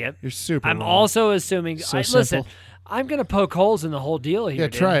an idiot. You're super. I'm wrong. also assuming. So listen, simple. I'm gonna poke holes in the whole deal here. Yeah,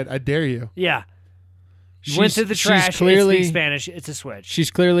 dude. try it. I dare you. Yeah. Went through the she's trash. clearly- it speaks Spanish. It's a switch.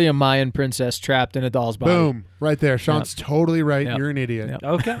 She's clearly a Mayan princess trapped in a doll's body. Boom. Right there. Sean's totally right. Yep. You're an idiot. Yep.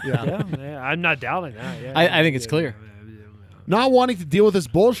 Okay. Yeah. Yeah. I'm not doubting that. Yeah. I think it's clear. Not wanting to deal with this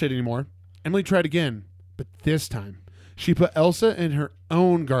bullshit anymore, Emily tried again, but this time she put Elsa in her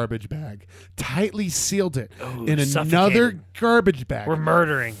own garbage bag, tightly sealed it in another suffocated. garbage bag. We're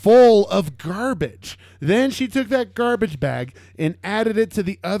murdering. Full of garbage. Then she took that garbage bag and added it to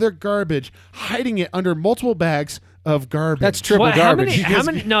the other garbage, hiding it under multiple bags of garbage. That's triple What, garbage. How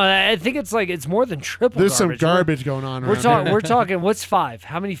many? No, I think it's more than triple. There's some garbage. garbage going on. We're around talking. here. We're talking. What's 5?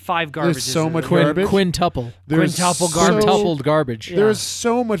 How many 5 garbages? There's so is much there? garbage. Quintuple. There's quintuple so- garbage. Quintupled garbage. Yeah. There's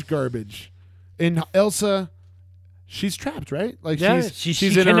so much garbage. And Elsa, she's trapped, right? Like Yeah, she's she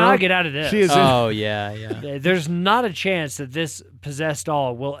in her cannot own- get out of this. She is in, Oh, yeah. There's not a chance that this possessed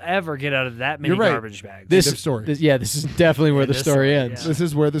doll will ever get out of that many You're right. garbage bags. This End of story. This is definitely where the this story story, ends. yeah. This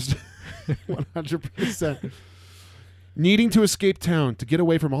is where this 100%. Needing to escape town to get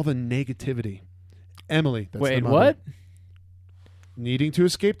away from all the negativity. Emily. That's the Wait, mother. what? Needing to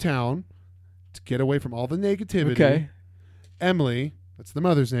escape town to get away from all the negativity. Okay. Emily. That's the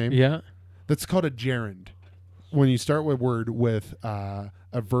mother's name. Yeah. That's called a gerund. When you start with word with a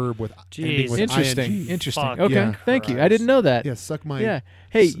verb with ending Jeez. with Interesting. ing. Interesting. Fuck Okay. yeah. Thank you. I didn't know that. Yeah, suck my. Yeah.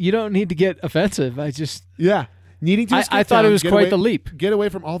 Hey, you don't need to get offensive. Yeah. Needing to escape I thought town, it was get quite away- the leap. Get away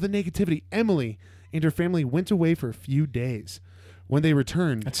from all the negativity. Emily and her family went away for a few days. When they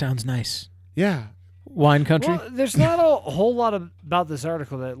returned, That sounds nice. yeah, Wine country. Well, there's not a whole lot about this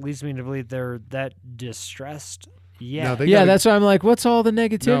article that leads me to believe they're that distressed. Yeah. No, they Yeah, gotta- that's why I'm like, what's all the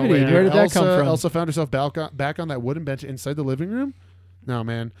negativity? wait, Where did that Elsa, come from? Elsa found herself back on that wooden bench inside the living room. No,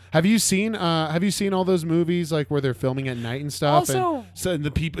 man. Have you seen all those movies like where they're filming at night and stuff? Also- and so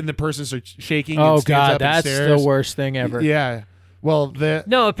the people and the persons are shaking. Oh and stands God, up and that's stares. the worst thing ever. Yeah. Well, the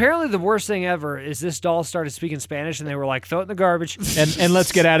No, apparently the worst thing ever is this doll started speaking Spanish and they were like, throw it in the garbage. And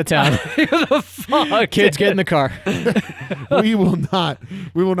let's get out of town. Who the fuck? Kids, get in the car. we will not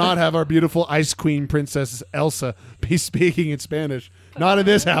have our beautiful ice queen princess Elsa be speaking in Spanish. Not in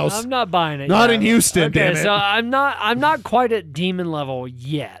this house. I'm not buying it. Not yet. in Houston, Okay, damn it. so I'm not quite at demon level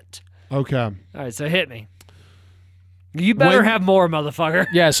yet. Okay. All right, so hit me. You better When- have more, motherfucker.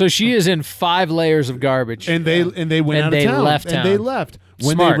 Yeah, so she is in 5 layers of garbage. And they went And out they of town. left And they town. left.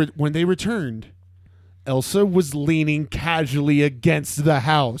 Smart. When they returned, Elsa was leaning casually against the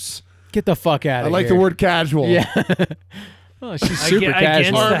house. Get the fuck out I of like here. the word casual. Yeah. Oh, she's super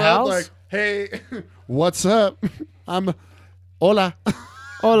Against casual. the Arm up house? like, hey, what's up? I'm hola.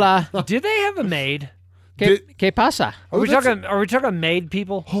 Hola. Do they have a maid? ¿Qué pasa? Are we that's- talking maid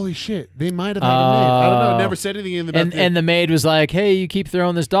people? Holy shit. They might have had a maid. I don't know. Oh. Never said anything about And the maid was like, "Hey, you keep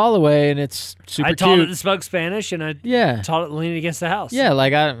throwing this doll away, and it's super I taught cute." it to spoke Spanish and I Yeah. taught it to lean against the house. Yeah,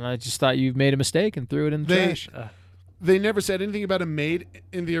 like I just thought you made a mistake and threw it in the They- trash. They never said anything about a maid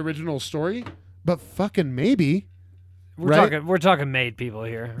in the original story, but fucking maybe. We're talking maid people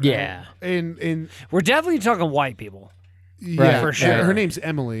here. right? Yeah. And We're definitely talking white people. yeah, for sure. Her name's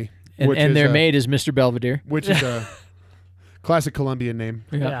Emily. And, which and is their a- maid is Mr. Belvedere. which is a classic Colombian name.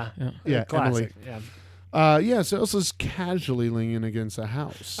 Yeah. Yeah, Classic. Emily. Yeah. So Elsa's casually leaning against a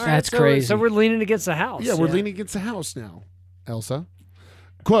house. All right, That's so- crazy. So we're leaning against the house. Yeah, we're leaning against the house now. Elsa.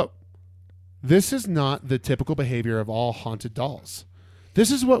 Quote, this is not the typical behavior of all haunted dolls.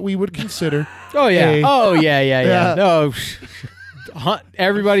 This is what we would consider. Oh yeah. a- Yeah. No.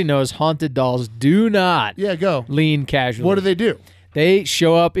 Everybody knows haunted dolls do not Yeah, go. lean casually. What do they do? They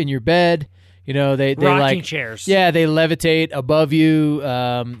show up in your bed. You know, they Rocking like chairs. Yeah, they levitate above you.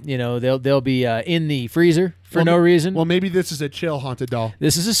 You know, they'll be in the freezer for no reason. Well, maybe this is a chill haunted doll.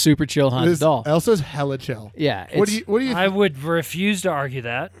 This is a super chill haunted doll. Elsa's hella chill. Yeah. What do you? I would refuse to argue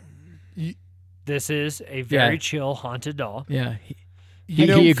that. You- This is a very chill haunted doll. Yeah. You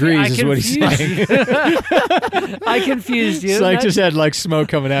know, he agrees, is what he's confused saying. I confused you. Slank just had like smoke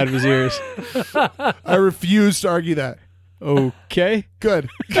coming out of his ears. I refuse to argue that. Okay. Good.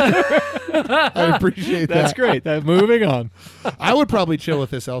 I appreciate that. That's great. Moving on. I would probably chill with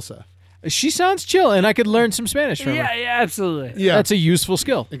this Elsa. She sounds chill, and I could learn some Spanish from her. Yeah, absolutely. Yeah, That's a useful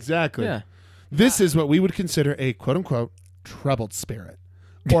skill. exactly. Yeah. This is what we would consider a quote unquote troubled spirit,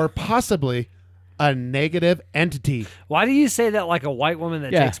 or possibly a negative entity. Why do you say that like a white woman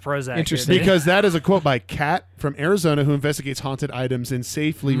that Yeah, takes Prozac? interesting. dude? Because that is a quote by Kat from Arizona, who investigates haunted items and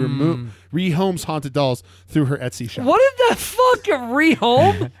safely rehomes haunted dolls through her Etsy shop. What did the fuck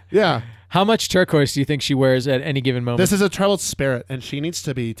rehome? Yeah. How much turquoise do you think she wears at any given moment? This is a troubled spirit, and she needs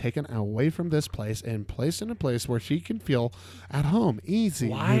to be taken away from this place and placed in a place where she can feel at home, easy.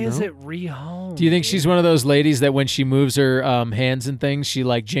 Why you is know? it rehome? Do you think she's one of those ladies that when she moves her hands and things, she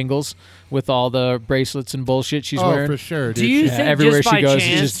like jingles with all the bracelets and bullshit she's Oh, wearing? for sure, dude. Do you Yeah, think everywhere just she by goes, she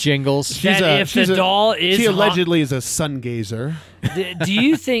chance just jingles. that if the doll is She allegedly is a sun gazer. do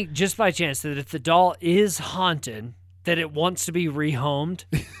you think just by chance that if the doll is haunted, that it wants to be rehomed?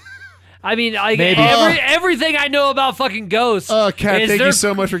 I mean, Maybe. everything I know about fucking ghosts. Oh, Kat, is thank they're- you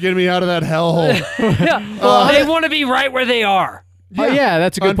so much for getting me out of that hellhole. they want to be right where they are. Oh yeah,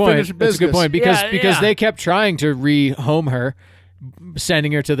 that's a good point. Unfinished That's a good business. point because Yeah. they kept trying to rehome her,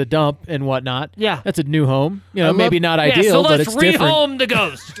 sending her to the dump and whatnot. Yeah. That's a new home. You know, love- maybe not Yeah, ideal, so but let's it's different. rehome the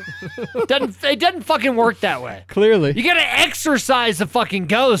ghost. It doesn't fucking work that way. Clearly. You gotta exorcise the fucking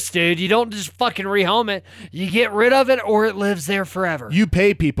ghost, dude. You don't just fucking rehome it. You get rid of it, or it lives there forever. You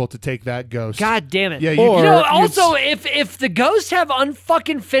pay people to take that ghost. God damn it. Yeah, Or- you know, you'd- also, if the ghosts have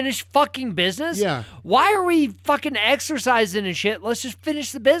unfucking finished fucking business, Yeah. why are we fucking exercising and shit? Let's just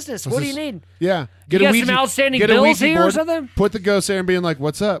finish the business. What do you just- need? Yeah. You got some outstanding get a bills Ouija here or board, something? Put the ghost there and being like,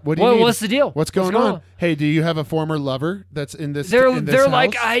 "What's up? What do you Well, need? what's the deal? What's going What's going on? on? Hey, do you have a former lover that's in this? They're in this they're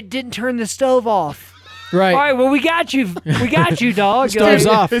like, house? I didn't turn the stove off. Right. All right, well, we got you. We got you, dog. Stove's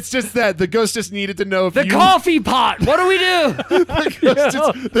off. It's just that the ghost just needed to know if The you. coffee pot. What do we do?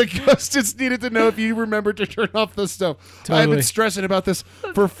 the ghost just needed to know if you remembered to turn off the stove. I've Totally. been stressing about this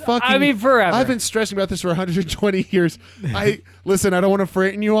for fucking. I mean, forever. I've been stressing about this for 120 years. Listen. I don't want to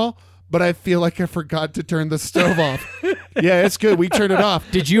frighten you all, but I feel like I forgot to turn the stove off. Yeah, it's good. We turned it off.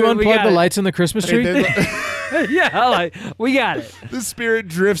 Did you We unplug got the it. lights on the Christmas tree? And then Yeah, like, we got it. the spirit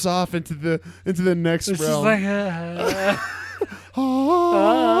drifts off into the next It's just realm. like,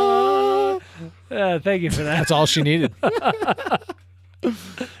 thank you for that. That's all she needed.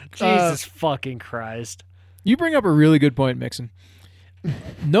 Jesus fucking Christ. You bring up a really good point, Mixon.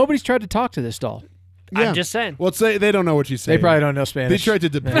 Nobody's tried to talk to this doll. Yeah. I'm just saying. Well, they don't know what she's saying. They probably don't know They Spanish. tried to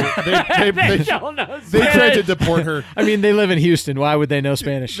deport. they don't know tried to deport her. I mean, they live in Houston. Why would they know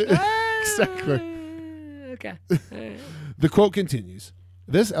Spanish? Exactly. Okay. The quote continues.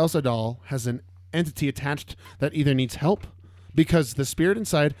 This Elsa doll has an entity attached that either needs help because the spirit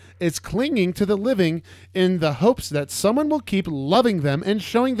inside is clinging to the living in the hopes that someone will keep loving them and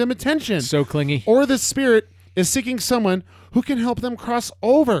showing them attention, So clingy. or the spirit is seeking someone who can help them cross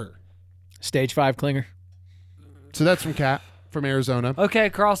over. Stage 5 clinger. So that's from Kat from Arizona. Okay,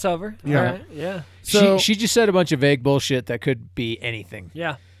 crossover. Yeah. All right. Yeah. So she just said a bunch of vague bullshit that could be anything.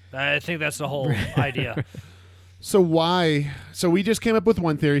 Yeah. I think that's the whole idea. So why? So we just came up with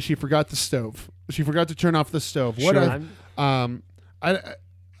one theory. She forgot the stove. She forgot to turn off the stove. What? Sure.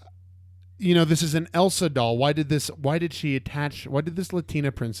 This is an Elsa doll. Why did this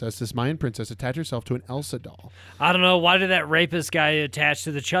Latina princess, this Mayan princess, attach herself to an Elsa doll? I don't know. Why did that rapist guy attach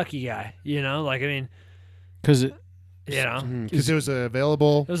to the Chucky guy? You know, like, I mean, Because you know, Because it was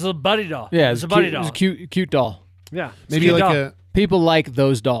available. it was a buddy doll. yeah, it was a buddy It doll. was a cute doll. Yeah. it's Maybe cute like doll. People like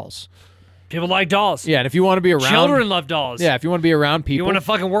those dolls. People like dolls. Yeah, and if you want to be around Children love dolls. Yeah, if you want to be around people. You want to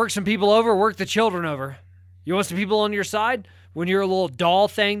fucking work some people over, work the children over. You want some people on your side? When you're a little doll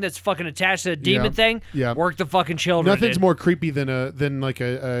thing that's fucking attached to a demon thing, Yeah. work the fucking children. Nothing's dude. more creepy than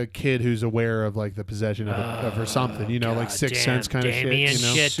a kid who's aware of like the possession of her something. You know, like God Sixth damn, Sense kind Damien of shit. You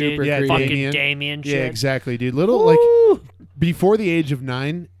know, shit, Super dude. creepy. Fucking Damien shit. Yeah, exactly, dude. Little like before the age of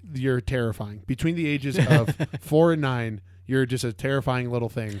 9, you're terrifying. Between the ages of 4 and 9, You're just a terrifying little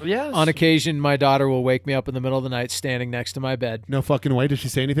thing. Yes. On occasion, my daughter will wake me up in the middle of the night standing next to my bed. No fucking way. Does she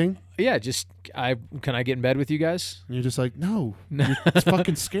say anything? Yeah, can I get in bed with you guys? And you're just like, no. It's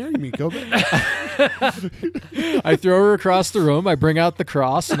fucking scaring me. Go back. I throw her across the room. I bring out the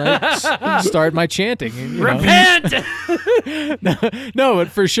cross and I start my chanting. And, Repent! No, but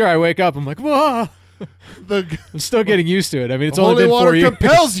for sure, I wake up. I'm like, whoa. I'm still getting used to it. I mean, it's only Holy been 4 water years.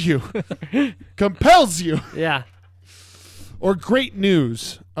 compels you. Compels you. Yeah. Or great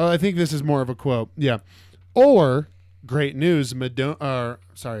news. I think this is more of a quote. Yeah. Or great news. Sorry,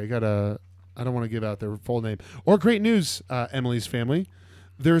 I don't want to give out their full name. Or great news, Emily's family.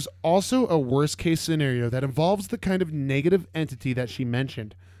 There's also a worst case scenario that involves the kind of negative entity that she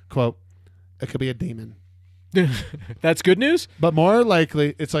mentioned. Quote, it could be a demon. That's good news? But more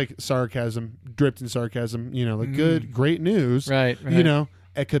likely, it's like sarcasm, dripped in sarcasm, like great news. Right.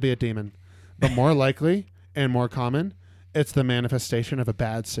 It could be a demon. But more likely and more common, it's the manifestation of a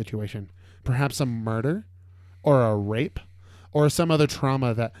bad situation. Perhaps a murder or a rape or some other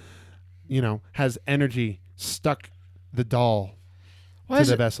trauma that, has energy stuck the doll to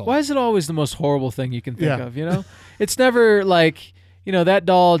the vessel. Why is it always the most horrible thing you can think of, It's never like, that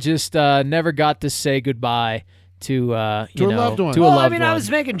doll just never got to say goodbye to a loved one. I was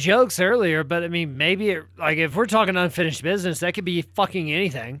making jokes earlier, but I mean, maybe if we're talking unfinished business, that could be fucking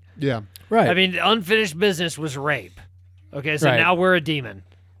anything. Yeah. Right. I mean, unfinished business was rape. Okay, so now we're a demon.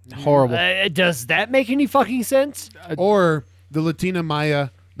 Horrible. Does that make any fucking sense? Or the Latina Maya,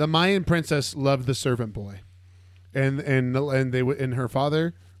 the Mayan princess loved the servant boy, and her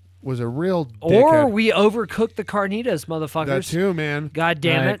father was a real dickhead. Or we overcooked the carnitas, motherfuckers. That too, man. God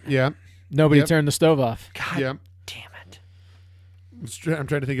damn it. Yeah. Nobody turned the stove off. God Yep. damn it. I'm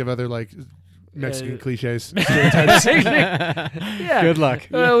trying to think of other Mexican cliches. Yeah. Good luck.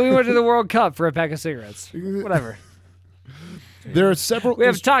 We went to the World Cup for a pack of cigarettes. Whatever. There are several. We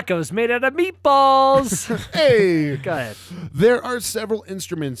have tacos made out of meatballs. Hey. Go ahead. There are several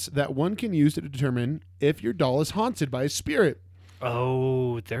instruments that one can use to determine if your doll is haunted by a spirit.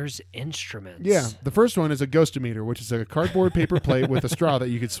 Oh, there's instruments. Yeah. The first one is a ghostometer, which is a cardboard paper plate with a straw that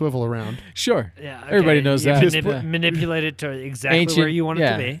you could swivel around. Sure. Yeah. Everybody knows You that. manipulate it to exactly where you want it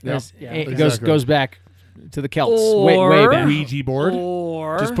to be. It Exactly. goes back to the Celts. Or- way back. Ouija board.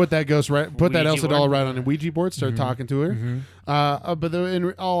 Or Just put that Ouija Elsa doll board. right on a Ouija board, start talking to her.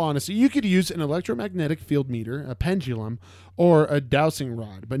 In all honesty, you could use an electromagnetic field meter, a pendulum, or a dowsing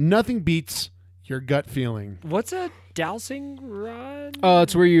rod, but nothing beats your gut feeling. what's a dowsing rod?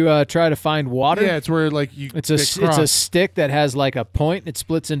 It's where you try to find water. Yeah, it's where you. It's a stick that has like a point. It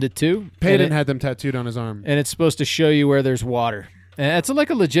splits into two. Payton had them tattooed on his arm. And it's supposed to show you where there's water. And that's like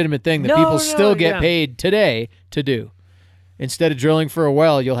a legitimate thing that No, people no, still get yeah. paid today to do. Instead of drilling for a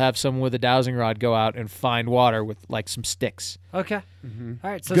well, you'll have someone with a dowsing rod go out and find water with like some sticks. Okay. All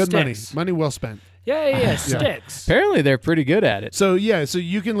right. So Good sticks. money well spent. Yeah. Sticks. Apparently, they're pretty good at it. So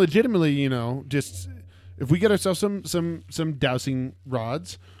you can legitimately, just if we get ourselves some dowsing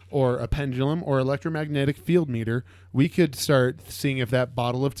rods or a pendulum or electromagnetic field meter, we could start seeing if that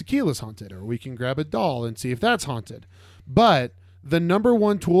bottle of tequila is haunted, or we can grab a doll and see if that's haunted. But the number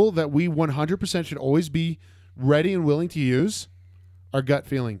one tool that we 100% should always be ready and willing to use, our gut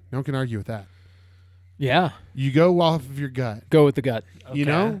feeling. No one can argue with that. Yeah. You go off of your gut. Go with the gut. You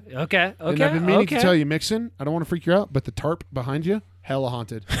know? Okay. And I've been meaning to tell you, Mixon, I don't want to freak you out, but the tarp behind you, hella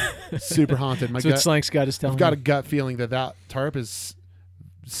haunted. Super haunted. That's what Slank's got is telling I've got a me. gut feeling that tarp is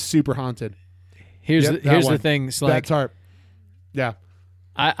super haunted. Here's Yep, the one. thing, That Slank. tarp. Yeah.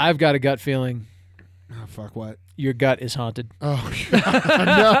 I've got a gut feeling Oh, fuck, what? your gut is haunted. Oh,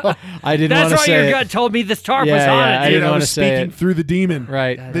 no. I didn't That's want to why say your it. gut told me this tarp was Yeah, on yeah, it. I dude. didn't I want was to say speaking it. through the demon.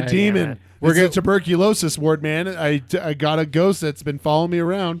 Right. God The damn demon. it. We're It's a tuberculosis ward, man. I got a ghost that's been following me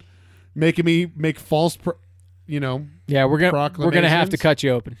around, making me make false, Yeah, we're gonna have to proclamations. cut you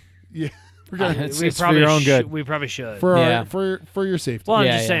open. yeah, It's We for probably your own good. We probably should. for Yeah. for your safety. well, I'm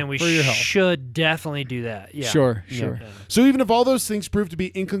Yeah, just yeah. saying we For your health. should definitely do that. Yeah. Sure. Yeah. So even if all those things prove to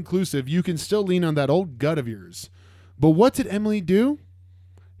be inconclusive, you can still lean on that old gut of yours. But what did Emily do?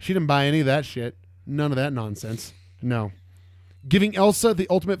 She didn't buy any of that shit. None of that nonsense. No. Giving Elsa the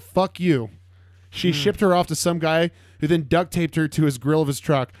ultimate fuck you. She shipped her off to some guy who then duct taped her to his grill of his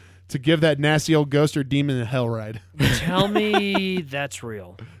truck to give that nasty old ghost or demon a hell ride. Tell me that's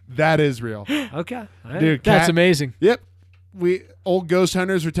real. That is real. Okay. All right. Dude, That's Kat- amazing. Yep. We old ghost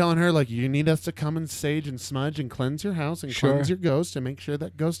hunters were telling her, like, you need us to come and sage and smudge and cleanse your house and Sure. cleanse your ghost and make sure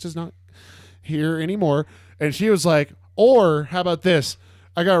that ghost is not here anymore. And she was like, or how about this?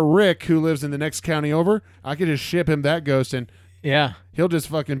 I got Rick who lives in the next county over. I could just ship him that ghost and Yeah. he'll just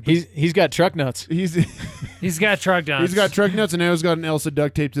fucking He's got truck nuts. he's He's got truck nuts. He's got truck nuts, and now he's got an Elsa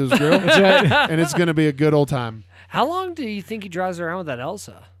duct taped to his grill. That's right. And it's going to be a good old time. How long do you think he drives around with that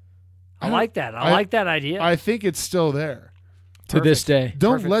Elsa? I don't- like that. I like that idea. I think it's still there. To this day.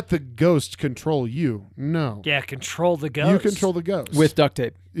 Don't Perfect. let the ghost control you. No. yeah, control the ghost. You control the ghost. With duct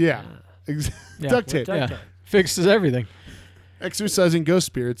tape. Yeah. Yeah. Duct With tape. duct Yeah. tape. Fixes everything. Exorcising ghost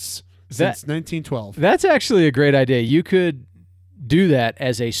spirits since 1912. That's actually a great idea. You could do that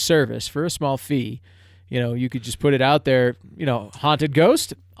as a service for a small fee. You know, you could just put it out there, you know, haunted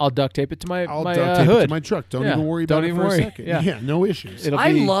ghost, I'll duct tape it to my, I'll my duct tape it hood. to my truck. Don't Yeah. even worry Don't about even it for worry. a second. Yeah. No issues. It'll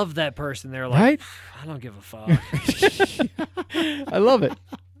I be, love that person. They're like, Right? I don't give a fuck. I love it.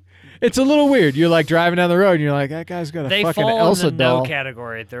 It's a little weird. You're like driving down the road and you're like, that guy's got a They fucking fall Elsa in the doll. no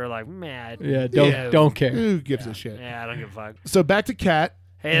category. They're like, mad. Yeah, Yeah. don't care. Who gives a shit? Yeah, I don't give a fuck. So back to Kat,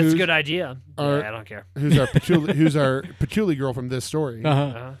 Hey, that's Who's a good idea. our- Yeah, I don't care. who's our patchouli girl from this story.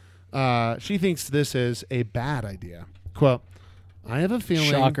 Uh-huh. She thinks this is a bad idea. Quote, I have a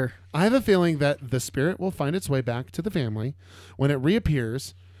feeling Shocker. I have a feeling that the spirit will find its way back to the family. When it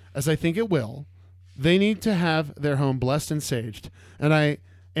reappears, as I think it will, they need to have their home blessed and saged,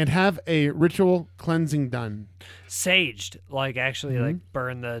 and have a ritual cleansing done. Saged, like actually, like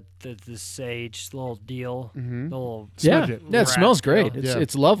burn the sage little deal, the little Yeah, Smudge it. yeah, it Rat smells great. deal. It's Yeah.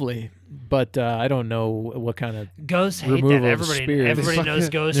 it's lovely, but I don't know what kind of. Ghosts hate Removal that. of the spirit. Everybody knows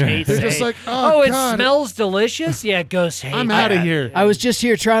ghosts Yeah. hate They're sage. just like, oh, it God. smells delicious. Yeah, ghosts hate. I'm that. out of here. I was just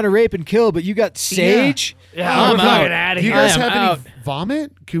here trying to rape and kill, but you got sage. Yeah, I'm we're out. fucking out of Do you here. guys I am have out. any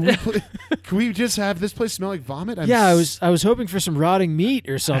vomit? Can we just have this place smell like vomit? Yeah, I was hoping for some rotting meat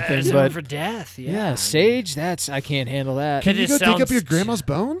or something, It's but for death. Yeah, yeah, sage. I can't handle that. Can It you go just dig up sounds- your grandma's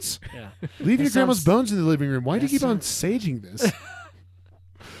bones? Yeah. Leave your That grandma's sounds- bones in the living room. Why do you that keep on saging this?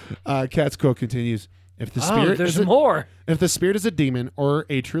 Kat's quote continues: If the spirit there's is a, more. if the spirit is a demon or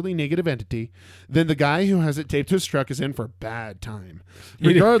a truly negative entity, then the guy who has it taped to his truck is in for a bad time.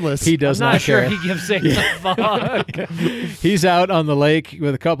 Regardless, he does I'm not sure care. he gives a fuck. He's out on the lake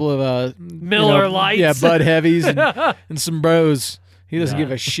with a couple of Miller Lights. yeah, Bud Heavies and some bros. He doesn't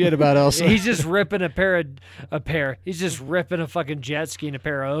give a shit about Elsa. He's just ripping He's just ripping a fucking jet ski and a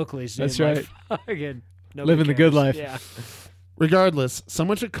pair of Oakleys. Dude. That's Like, fucking, nobody Living the good cares. life. Yeah. regardless,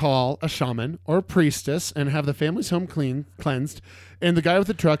 someone should call a shaman or a priestess and have the family's home cleansed, and the guy with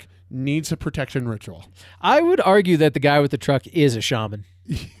the truck needs a protection ritual. I would argue that the guy with the truck is a shaman.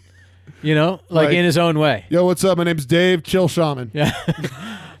 You know, like Right. in his own way. Yo, what's up? My name's Dave, chill shaman. Yeah.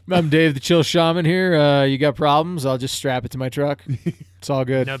 I'm Dave the Chill Shaman here. You got problems? I'll just strap it to my truck. It's all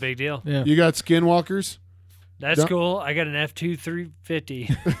good. No big deal. Yeah. You got skinwalkers? That's Don't- cool. I got an F2 350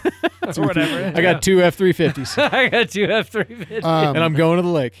 or whatever. I got two F-350s, I got two F350. and I'm going to the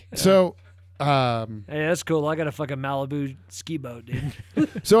lake. So, Hey, that's cool. I got a fucking Malibu ski boat, dude.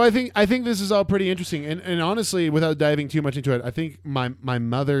 so I think this is all pretty interesting, and honestly, without diving too much into it, I think my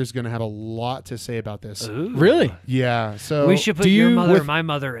mother's gonna have a lot to say about this. Ooh. Really? Yeah. So We should put do your you- mother with- and my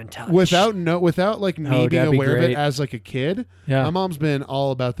mother in touch. without like me being that'd be aware of it great. as like a kid. Yeah. My mom's been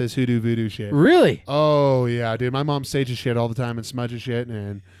all about this hoodoo voodoo shit. Really? Oh yeah, dude. My mom sages shit all the time and smudges shit,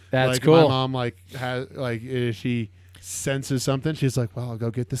 and That's like, cool. My mom if she senses something, she's like, "Well, I'll go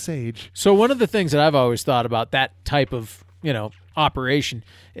get the sage." So one of the things that I've always thought about that type of, operation,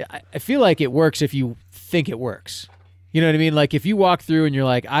 I feel like it works if you think it works. You know what I mean? Like if you walk through and you're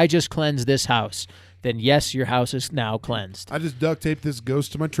like, I just cleansed this house, then yes, your house is now cleansed. I just duct taped this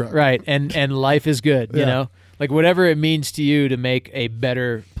ghost to my truck. Right. And life is good, you Yeah. know? Like whatever it means to you to make a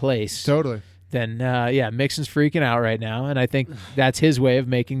better place. Totally. Then Mixon's freaking out right now, and I think that's his way of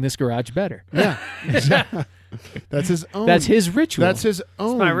making this garage better. Yeah. That's his own. That's his ritual. That's his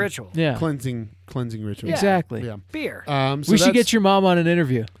own. my ritual. Yeah. Cleansing ritual. Exactly. Yeah. Beer. So We should that's- get your mom on an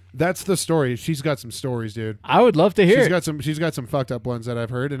interview. That's the story. She's got some stories, dude. I would love to hear it. She's got some fucked up ones that I've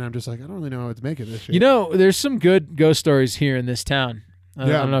heard, and I'm just like, I don't really know how to make it this shit. You know, there's some good ghost stories here in this town. I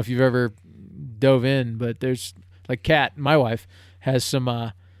Yeah. don't know if you've ever dove in, but there's like Kat, my wife, has some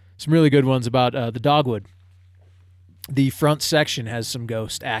really good ones about the Dogwood. The front section has some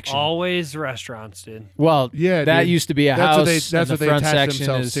ghost action. Always restaurants, dude. Well, Yeah, that dude. used to be a that's house. what they. That's and what the they front attach section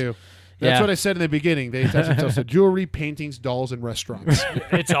themselves is, to. That's Yeah. what I said in the beginning. They attach themselves to jewelry, paintings, dolls, and restaurants.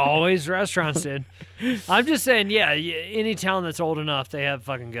 It's always restaurants, dude. I'm just saying, yeah, any town that's old enough, they have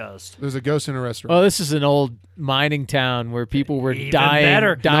fucking ghosts. There's a ghost in a restaurant. Well, this is an old mining town where people were Even dying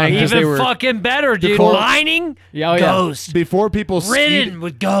better. because Even they were fucking better, dude. Before- Mining, Yeah, oh, yeah. ghosts. Before people Ridden skied,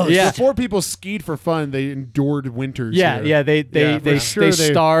 with ghosts. Yeah. before people skied for fun, they endured winters. Yeah, here. yeah. They Yeah, for sure they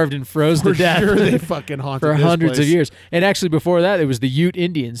they- starved and froze For to death sure, they fucking haunted for this hundreds place. of years. And actually, before that, it was the Ute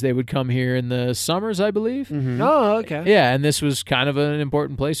Indians. They would come here in the summers, I believe. Oh, okay. Yeah, and this was kind of an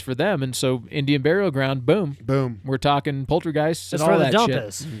important place for them. And so Indian burial ground, boom. We're talking poltergeists That's and all where the that dump shit.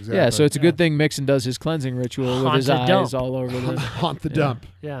 is. Exactly. Yeah, so it's a good thing Mixon does his cleansing ritual with his Haunted eyes dump. all over the... Haunt the dump.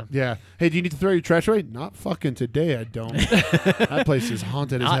 Yeah. Yeah. Hey, do you need to throw your trash away? Not fucking today, I don't. That place is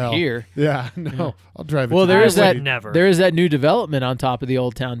haunted as Not hell. here. Yeah, no. I'll drive it. Well, to there I is would that never. there is that new development on top of the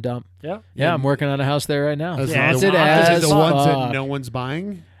old town dump. Yeah. Yeah, I'm working on a house there right now. As Yeah, Haunted it's haunted as the ones fuck. that no one's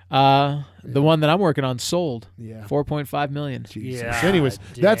buying. The one that I'm working on sold. Yeah. 4.5 million. Jesus. Yeah, Anyways,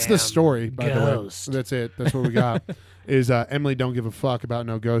 that's the damn story, by ghost. the way. That's it. That's what we got. Is Emily don't give a fuck about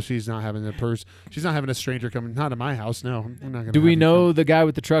no ghost. She's not having a She's not having a stranger coming. Not to my house. No, I'm not gonna. Do we have him know the guy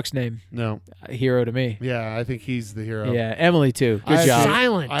with the truck's name? come. No. A hero to me. Yeah, I think he's the hero. Yeah, Emily too. Good I job. actually-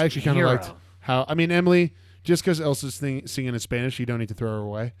 Silent I actually kind of hero. liked how. I mean, Emily. Just because Elsa's singing in Spanish, you don't need to throw her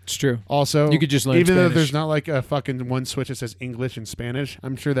away. It's true. Also, You could just learn even though Spanish. there's not like a fucking one switch that says English and Spanish,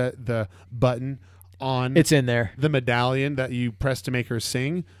 I'm sure that the button on It's in there. the medallion that you press to make her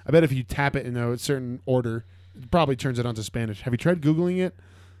sing, I bet if you tap it in a certain order, it probably turns it onto Spanish. Have you tried Googling it?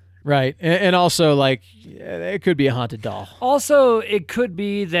 Right. And also, like, it could be a haunted doll. Also, it could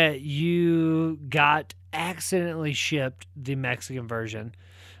be that you got accidentally shipped the Mexican version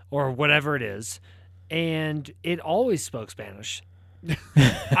or whatever it is, and it always spoke Spanish.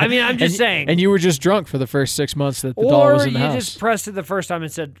 I mean, I'm just saying. And you were just drunk for the first 6 months that the doll or was in the you house. just pressed it the first time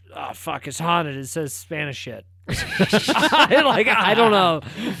and said, "Oh fuck, it's haunted." It says Spanish shit. I don't know.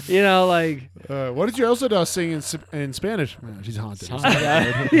 You know, like What did your Elsa doll sing in Spanish? Man, she's haunted.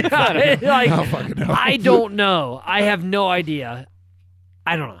 like fucking know. I don't know. I have no idea.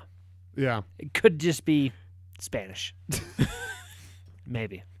 I don't know. Yeah. It could just be Spanish.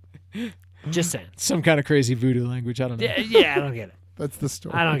 Maybe. Just saying. Some kind of crazy voodoo language. I don't know. Yeah, I don't get it. That's the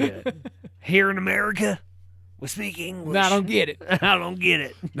story. I don't get it. Here in America, we speak English. I don't get it. I don't get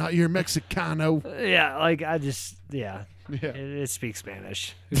it. Not your Mexicano. Yeah, like I just, yeah. Yeah. It speaks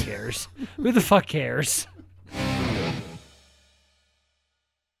Spanish. Who cares? Who the fuck cares?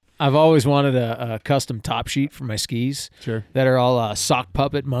 I've always wanted a custom top sheet for my skis Sure. that are all sock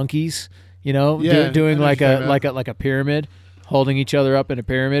puppet monkeys. You know, Yeah, doing I know like what you're a talking like a like a pyramid, holding each other up in a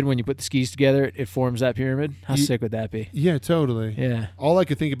pyramid. When you put the skis together, it forms that pyramid. How sick would that be? Yeah, totally. Yeah. All I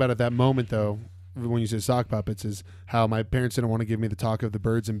could think about at that moment, though, when you said sock puppets, is how my parents didn't want to give me the talk of the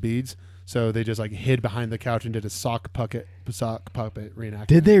birds and beads, so they just like hid behind the couch and did a sock puppet reenactment.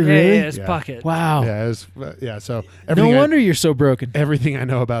 Did they Yeah, really? yeah, it's Yeah. bucket. Wow. Yeah, it was, yeah. So No everything wonder you're so broken. everything I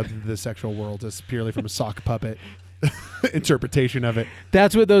know about the sexual world is purely from a sock puppet interpretation of it.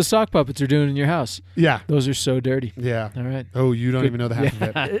 That's what those sock puppets are doing in your house. Yeah, Those are so dirty. yeah. All right. Oh, you don't Good. even know the half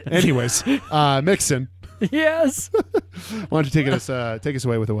of it. Anyways, Mixon, Yes. why don't you take us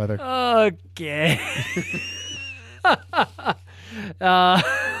away with the weather? Okay.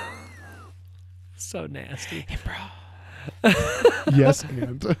 So nasty. Yes,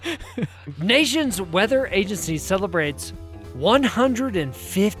 and Nation's weather agency celebrates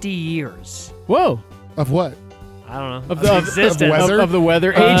 150 years. Whoa. of what? I don't know. Of the existence. weather? of the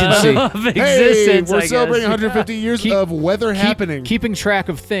weather agency. Of Hey, existence, we're I celebrating guess. 150 years Keep- of weather happening. Keeping track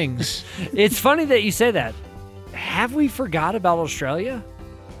of things. It's funny that you say that. Have we forgot about Australia?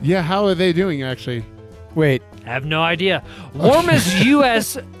 Yeah, how are they doing actually? Wait. I have no idea. Warmest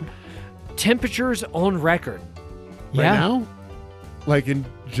U.S. temperatures on record. Right Yeah. now? Like in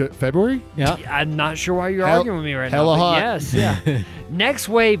February? Yeah. I'm not sure why you're Hell- arguing with me right hella now. but hot. Yes, yeah. Next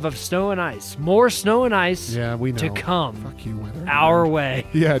wave of snow and ice. More snow and ice Yeah, we know. to come Fuck you, weather. our way.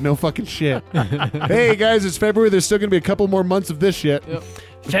 Yeah, no fucking shit. Hey guys, it's February. There's still gonna be a couple more months of this shit.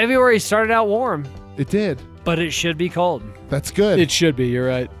 February started out warm, It did. but it should be cold. That's good. It should be. You're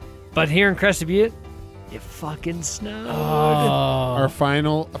right. But here in Crested Butte, it fucking snowed. our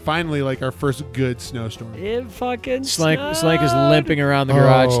finally, like our first good snowstorm. It fucking Slank is snowed. limping around the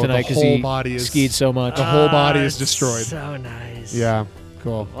garage Oh, tonight the because whole he body is- skied so much. The whole body is it's destroyed. So nice. Yeah,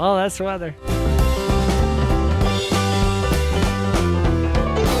 cool. Well, that's the weather.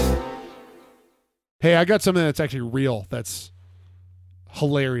 Hey, I got something that's actually real. That's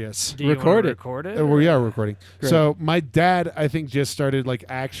hilarious. Do you Record wanna it. Record it? We are recording. Great. So my dad, I think, just started like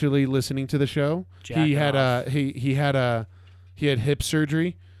actually listening to the show. Jacking off. He had hip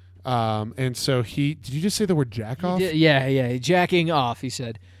surgery, and so did you just say the word jack off? Yeah. Jacking off, he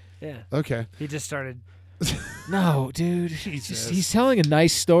said. Yeah. Okay. He just started. No, dude. He's telling a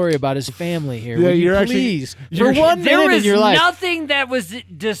nice story about his family here. Yeah, Will you you're actually- please, you're- for one There minute in was your life. nothing that was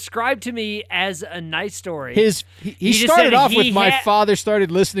described to me as a nice story. He just started said off he with my had- father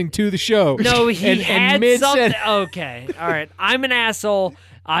started listening to the show. No, he and had mid something. said, Okay, all right. I'm an asshole.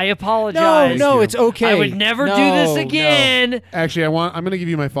 I apologize. No, it's okay. I would never do this again. Actually, I'm going to give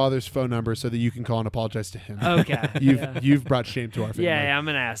you my father's phone number so that you can call and apologize to him. Okay. You've brought shame to our family. Yeah, I'm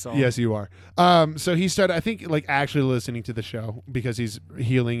an asshole. Yes, you are. So he started, I think, like actually listening to the show because he's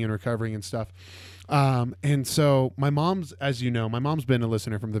healing and recovering and stuff. And so my mom's, as you know, my mom's been a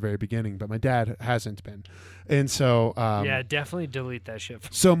listener from the very beginning, but my dad hasn't been. And so yeah, definitely delete that shit.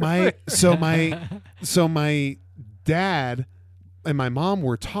 So my dad and my mom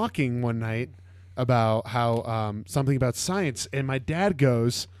were talking one night about how something about science, and my dad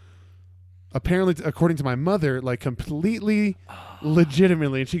goes, apparently according to my mother, like completely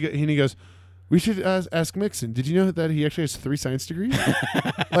legitimately, and he goes, we should ask Mixon. Did you know that he actually has 3 science degrees?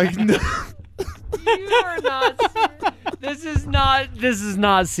 Like, no. You are not. This is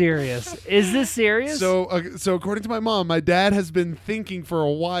not serious. Is this serious? So according to my mom, my dad has been thinking for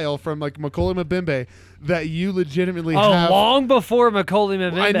a while from like Macaulay Mbembe that you legitimately have. Long before Macaulay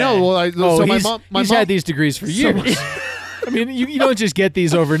Mbembe. I know. Well, so he's my he's mom had these degrees for years. I mean, you don't just get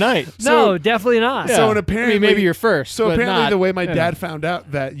these overnight. No, definitely not. Yeah. So and apparently, I mean, maybe you're first. So but apparently, not, the way my dad found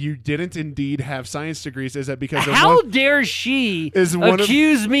out that you didn't indeed have science degrees is that because of how dare she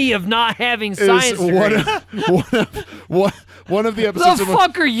accuse me of not having science degrees? One of the episodes. The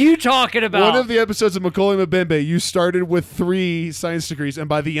fuck are you talking about? One of the episodes of Macaulay Mbembe, you started with 3 science degrees, and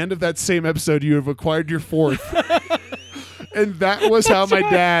by the end of that same episode, you have acquired your 4th. And that was how my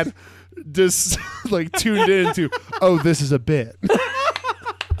dad just like tuned into. Oh, this is a bit.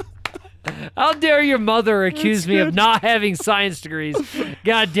 How dare your mother accuse me of not having science degrees?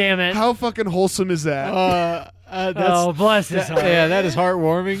 God damn it! How fucking wholesome is that? Oh, bless his heart. Yeah, that is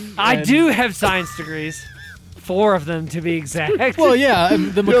heartwarming. I do have science degrees. 4 of them, to be exact. Well, yeah,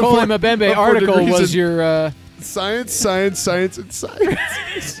 the Macaulay Mbembe article was your science, and science.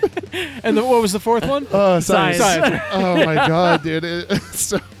 And what was the 4th one? Science. Science. Oh my god, dude! It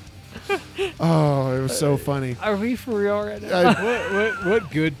was so funny. Are we for real right now? What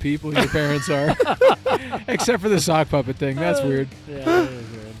good people your parents are. Except for the sock puppet thing. That's weird. Yeah, that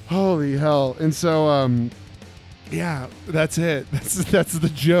is weird. Holy hell! And so, yeah, that's it. That's the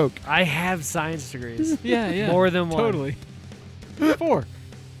joke. I have science degrees. Yeah. More than one. Totally. 4.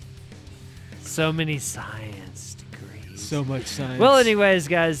 So many science degrees. So much science. Well, anyways,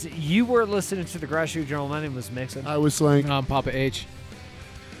 guys, you were listening to the Garage Street Journal. My name was Mixon. I was like, I'm Papa H.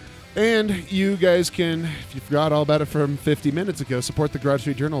 And you guys can, if you forgot all about it from 50 minutes ago, support the Garage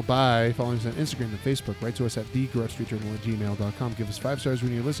Street Journal by following us on Instagram and Facebook. Write to us at thegaragetreetjournal@gmail.com. Give us 5 stars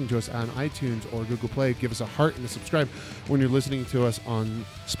when you're listening to us on iTunes or Google Play. Give us a heart and a subscribe when you're listening to us on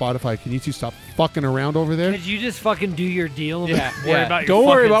Spotify. Can you two stop fucking around over there? Could you just fucking do your deal? And Yeah. worry about your Don't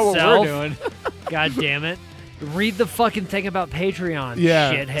worry fucking about what self? we're doing. God damn it. Read the fucking thing about Patreon,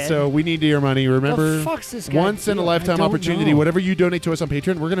 Yeah, shithead. so we need your money. Remember, the fuck's this guy once in a doing? lifetime I don't opportunity. know. Whatever you donate to us on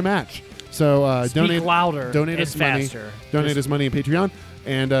Patreon, we're going to match. So Speak donate louder donate and us money. faster. Donate us money on Patreon,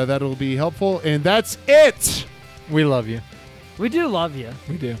 and that'll be helpful. And that's it. We love you. We do love you.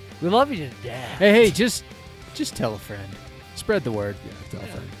 We do. We love you to death. Hey, just tell a friend. Spread the word. Yeah, tell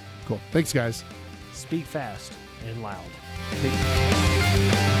a friend. Cool. Thanks, guys. Speak fast and loud. Peace.